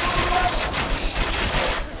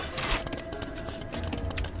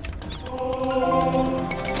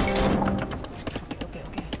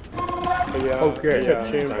 Okay, thật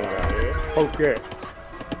xin là okay.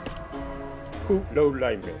 Khu lâu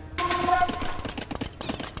lại mẹ.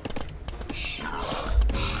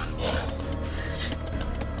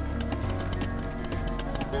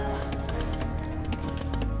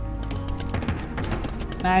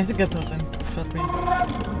 Nah, he's a good person. Trust me. He's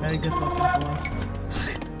a very good person for once.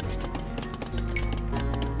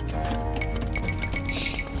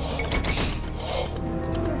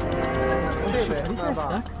 Oh shit, are these guys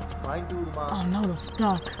stuck? Oh no, they're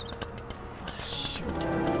stuck. Oh shoot.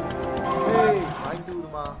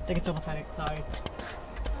 Take it so pathetic, sorry.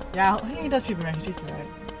 Yeah, he does treat me right, he treats me right.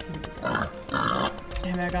 He's a good guy.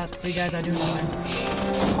 Damn it, I got 3 guys I do nothing.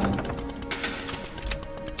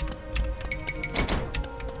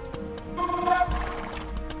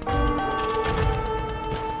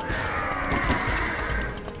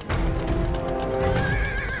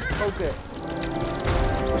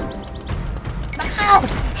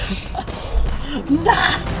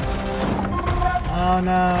 Oh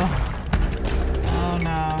no. Oh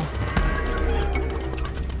no.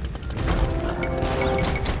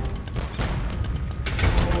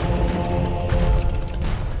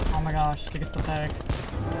 Oh my gosh, I think it's pathetic. Do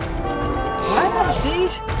I have a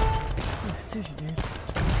siege? Oh, sushi, dude.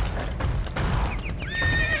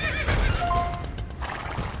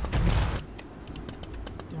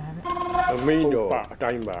 Do I have it? Amigo,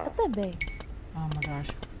 time ba. Oh my gosh.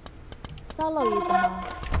 ဆောက်လုပ်ရေးသမား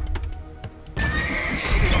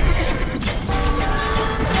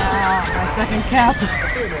My second castle.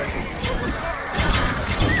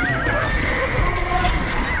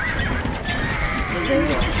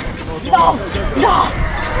 No! No!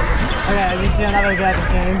 Okay, you see, I'm not very good at this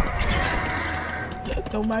game.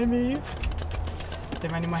 Don't mind me. There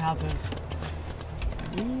are many more houses.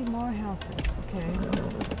 I need more houses. Okay.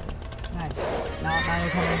 Nice. Now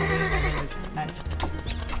you're coming to me in my village. Nice.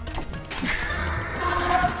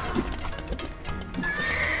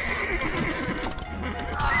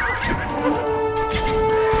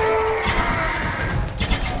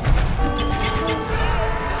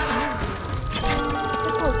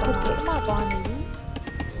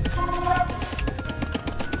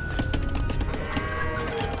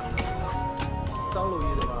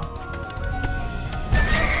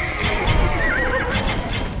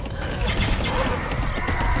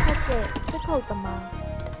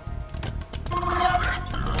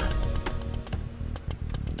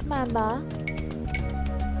 Mamba.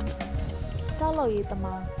 Follow you,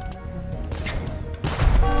 Tama.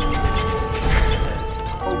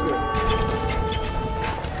 Okay.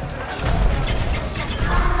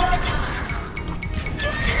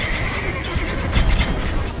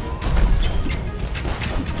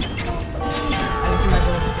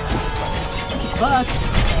 But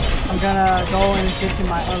I'm gonna go and speak to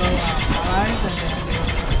my other allies and then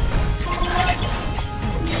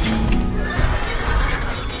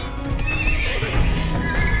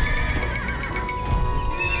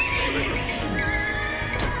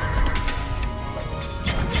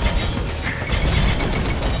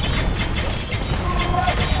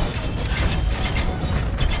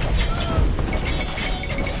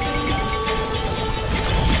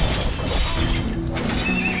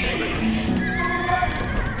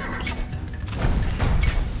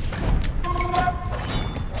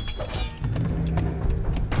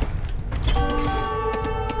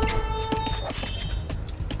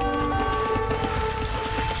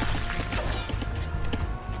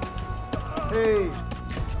Hey.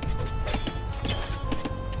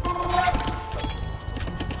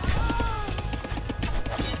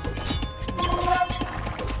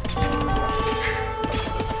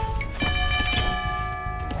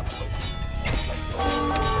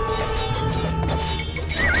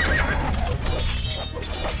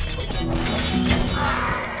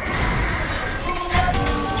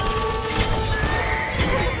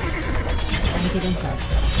 into the inside.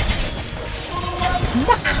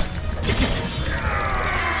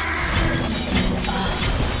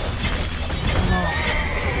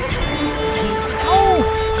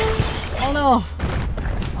 Oh no!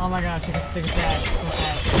 Oh my god, take a sad. So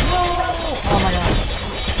sad. Oh my god.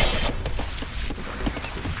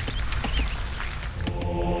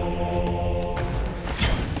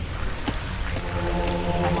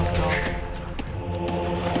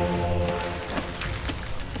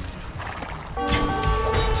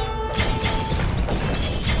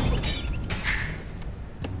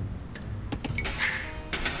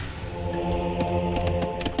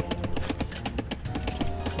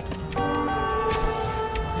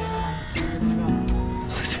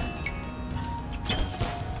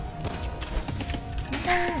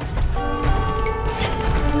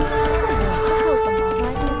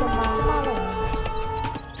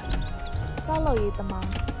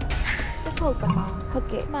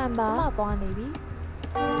 Mamba. ကျမသွားနေပြီ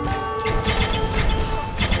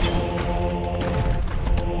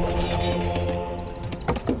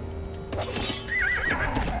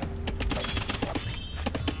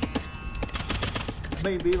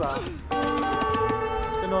မိတ်ပေးပါ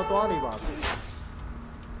ကျွန်တော်သွားနေပါပြီ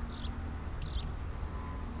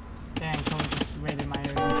Dang, someone just raided my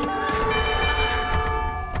area.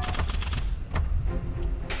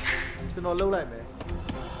 ကျွန်တော်လှုပ်လိုက်မယ်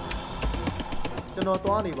ကျွန်တော်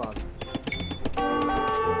သွားနေပါပြီ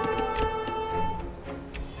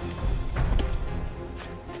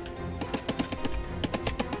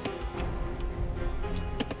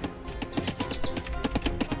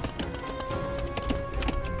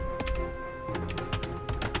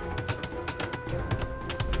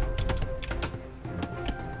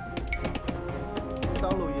ဆော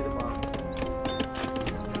က်လို့ရည်တမ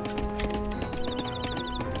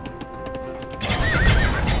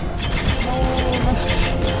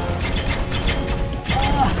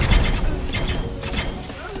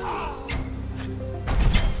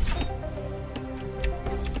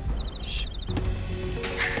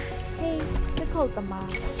Hey တစ်ခုတ်သမား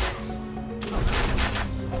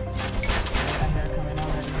And they're coming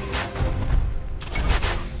already.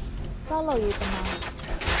 ဆောက်လုပ်ရေးသမား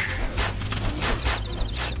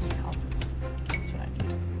Show me houses. That's what I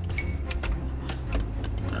need.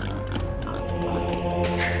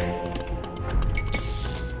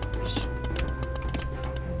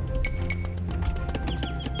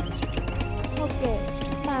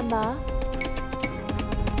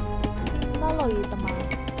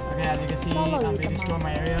 Okay, as you can see, they destroy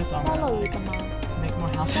my area, so I'm gonna make more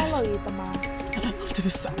houses to the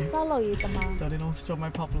side, so they don't destroy my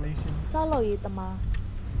population.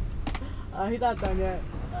 He's not done yet.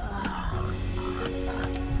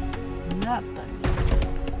 Not done yet.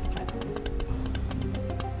 Let's try something.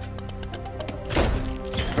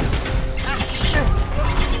 Ah, shoot!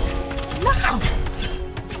 No!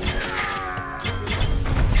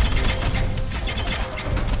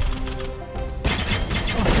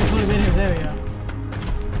 Oh, she's really been in his area.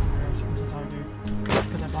 I'm so sorry, dude. That's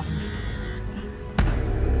because I blocked him.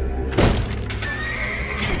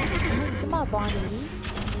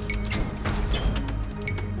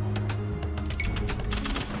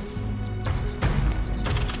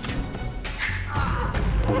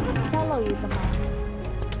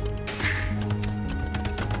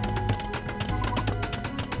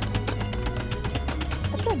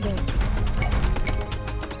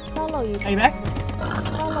 Are you back?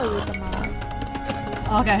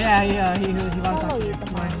 Okay, yeah, he wanted to talk to you. He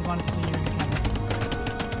wanted to see you in the camera.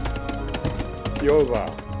 Yoba.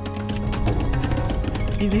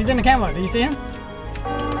 He's in the camera. Do you see him?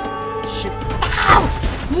 Shoot. Ow!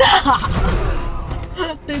 No!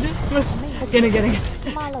 Dude, this Get it.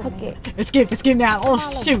 Okay. Escape now. Oh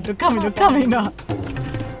shoot, they're coming. No.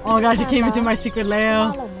 Oh my gosh, he came into my secret lair.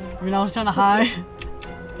 I mean, I was trying to hide.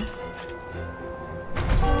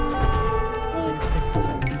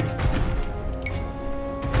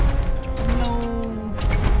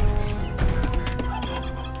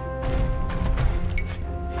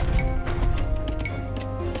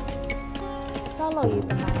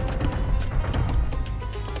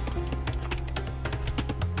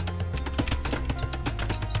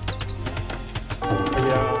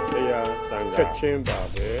 Chất trên bảo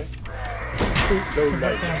vệ đâu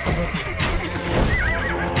lại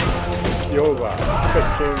yêu và chất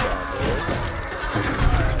trên bảo vệ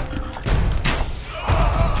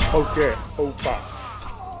ok oppa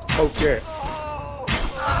ok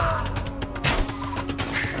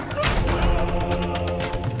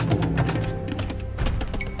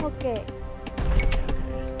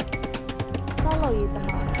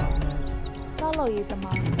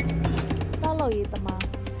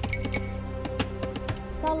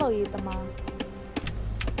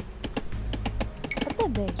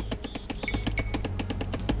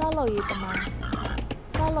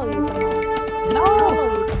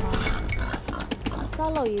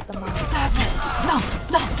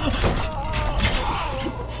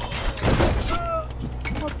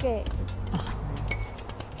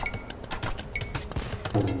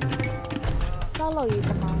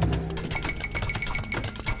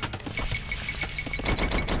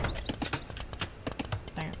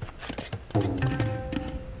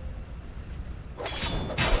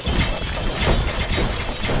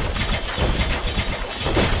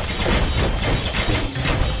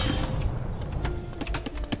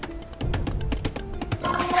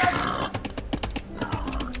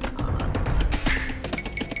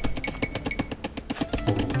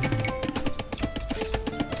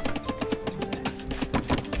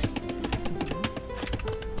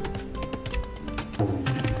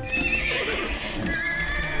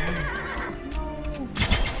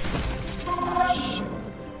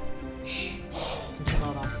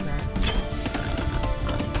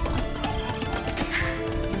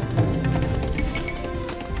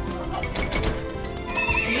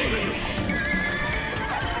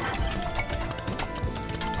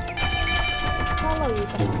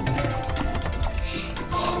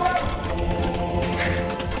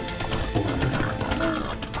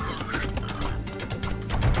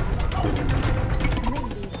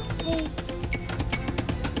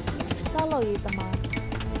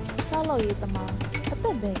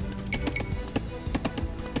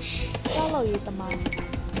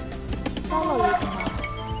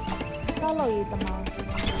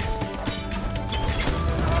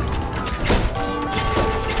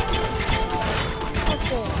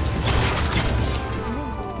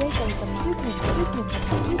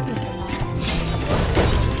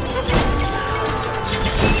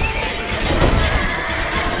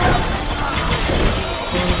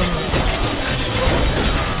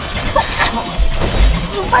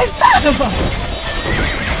My stamina!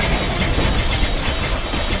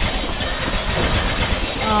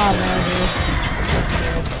 Oh man, dude.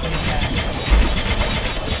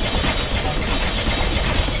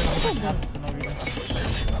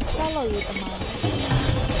 Follow you, Tamar.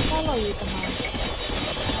 Follow you, Tamar.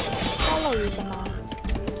 Follow you, Tamar.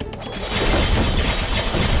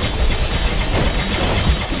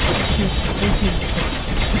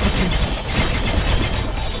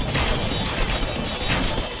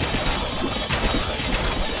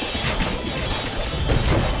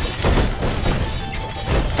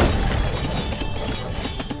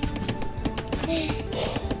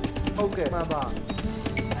 Okay. မှန်ပါ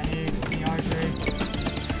I need the archery.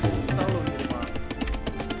 စောက်လို့ရမှာ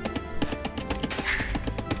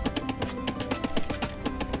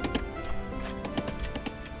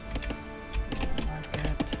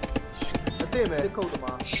Market. အသင့်ပဲခုတ်တ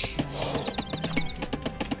မှာ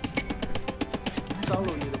စောက်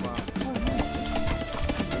လို့ရမှာ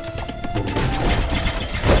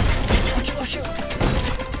Oh shoot!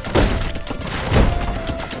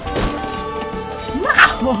 No!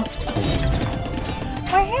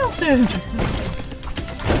 My houses!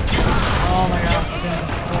 Oh my god, I'm gonna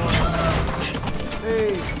destroy.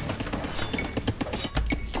 Hey.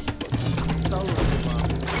 စောက်လို့ရမှာ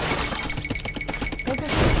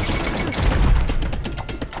Okay.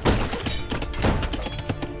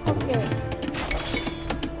 Okay.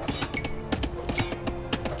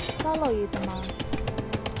 Follow you, Tama.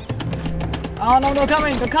 Oh no, they're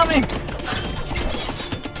coming! They're coming!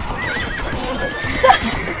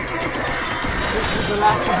 This is the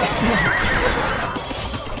last one.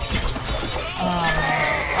 Oh man.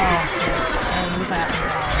 Oh shit. Oh, look at that.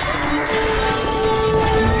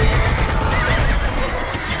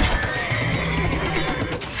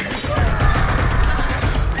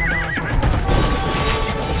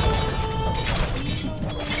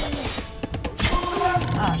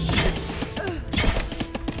 Ah shit.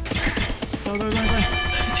 Go, go, go, go.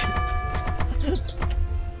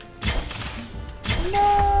 No!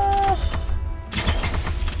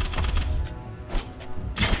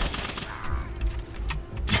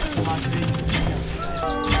 Come on, Tree.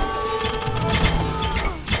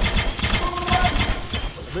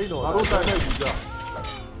ငါတို့တန်တဲ့ယူကြ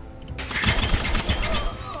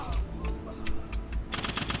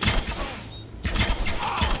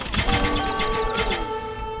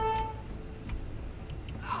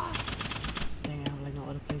Dang, I have like no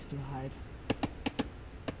other place to hide.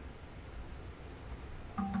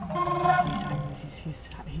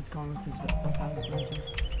 He's going with his without villagers.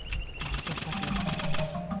 He's so stuck in.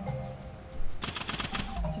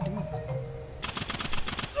 What's he doing?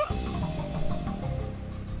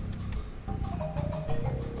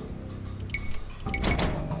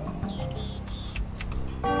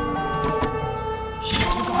 Shit,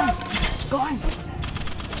 you're going! Going!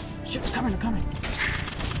 Shit, they're coming, they're coming!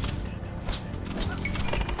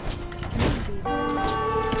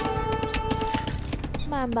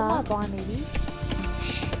 Mamba.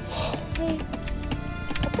 Hey.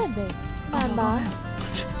 What the big? Mamba.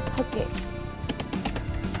 Okay.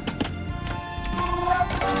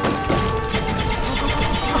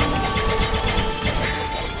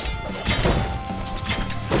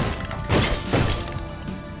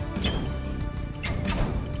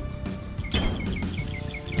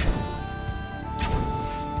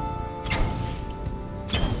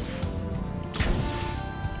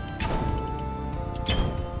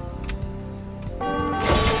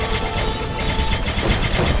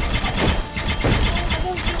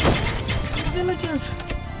 Villagers!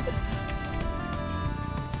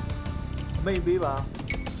 အမိန်ပေးပါ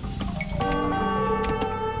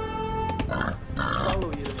စောက်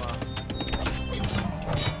လို့ရမှာ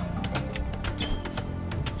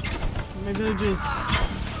My villagers!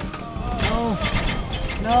 No!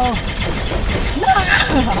 No! No!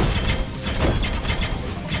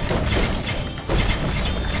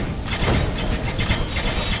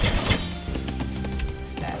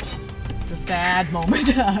 Sad. It's a sad moment.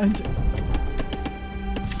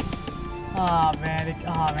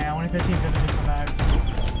 Oh man, only 15 villagers survived.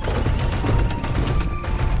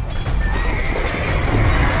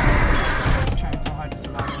 I'm trying so hard to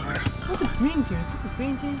survive on that. What's a green team? A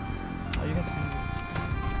green team? Oh, you got the enemies.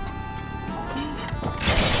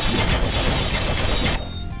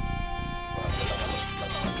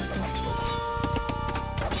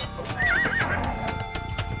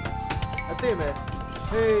 I think man.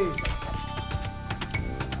 Hey.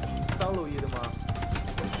 စောက်လို့ရမှာ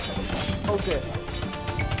Okay.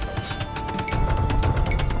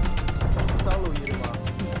 စောက်လို့ရမှာ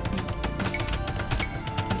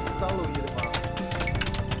စောက်လို့ရမှာ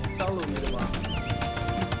စောက်လို့ရမှာ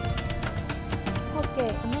Okay.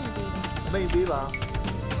 Maybe. အမိန်ပေးပါ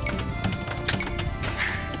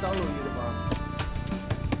စောက်လို့ရမှာ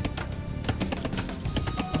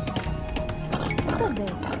What the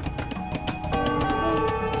big? Hey.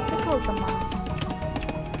 Look out, Tama.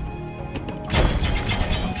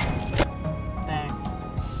 Dang.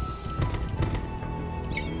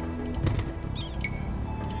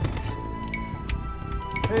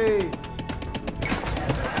 Hey.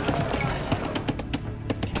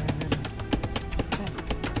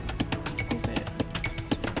 So sad.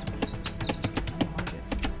 I don't like it.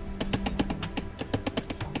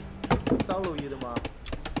 စောက်လို့ရမှာ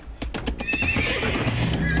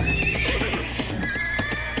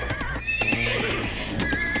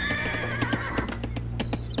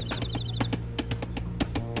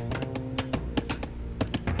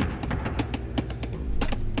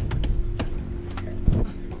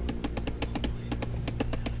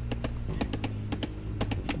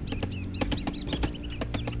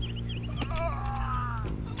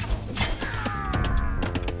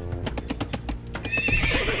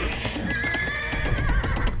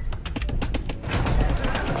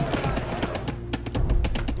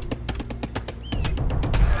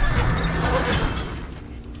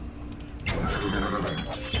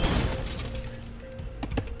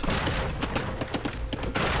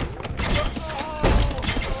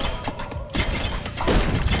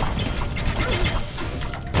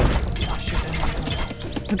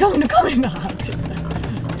I'm coming, I'm coming! No,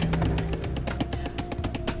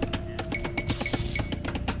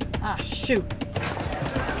 ah, shoot.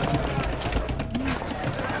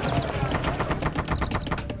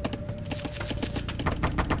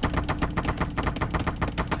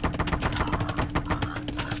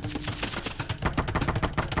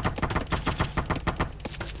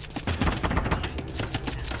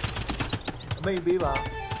 Maybe ba?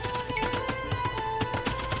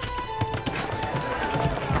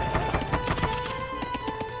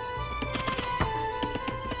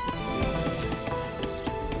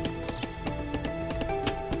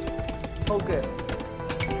 Okay.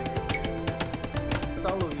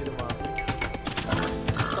 Solo yun ba?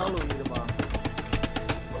 Solo yun ba?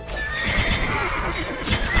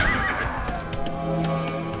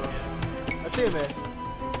 Ate me.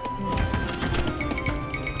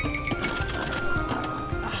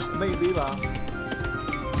 Maybe ba?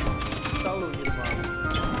 Solo yun ba?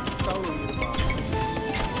 Solo yun ba?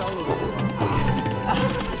 Solo yun ba?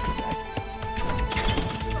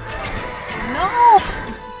 No!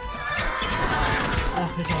 Oh,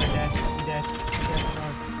 he's already dead. He's dead. He's dead.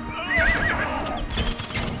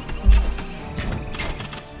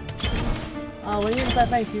 Oh, when you start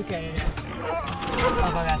playing 2K again.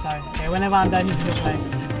 Oh, fuck that, sorry. Okay, whenever I'm done, you can just play.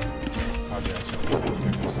 Okay, so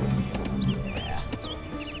Yeah.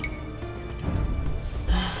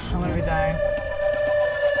 I'm gonna resign.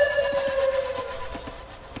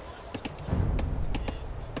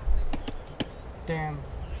 Damn,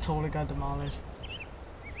 totally got demolished.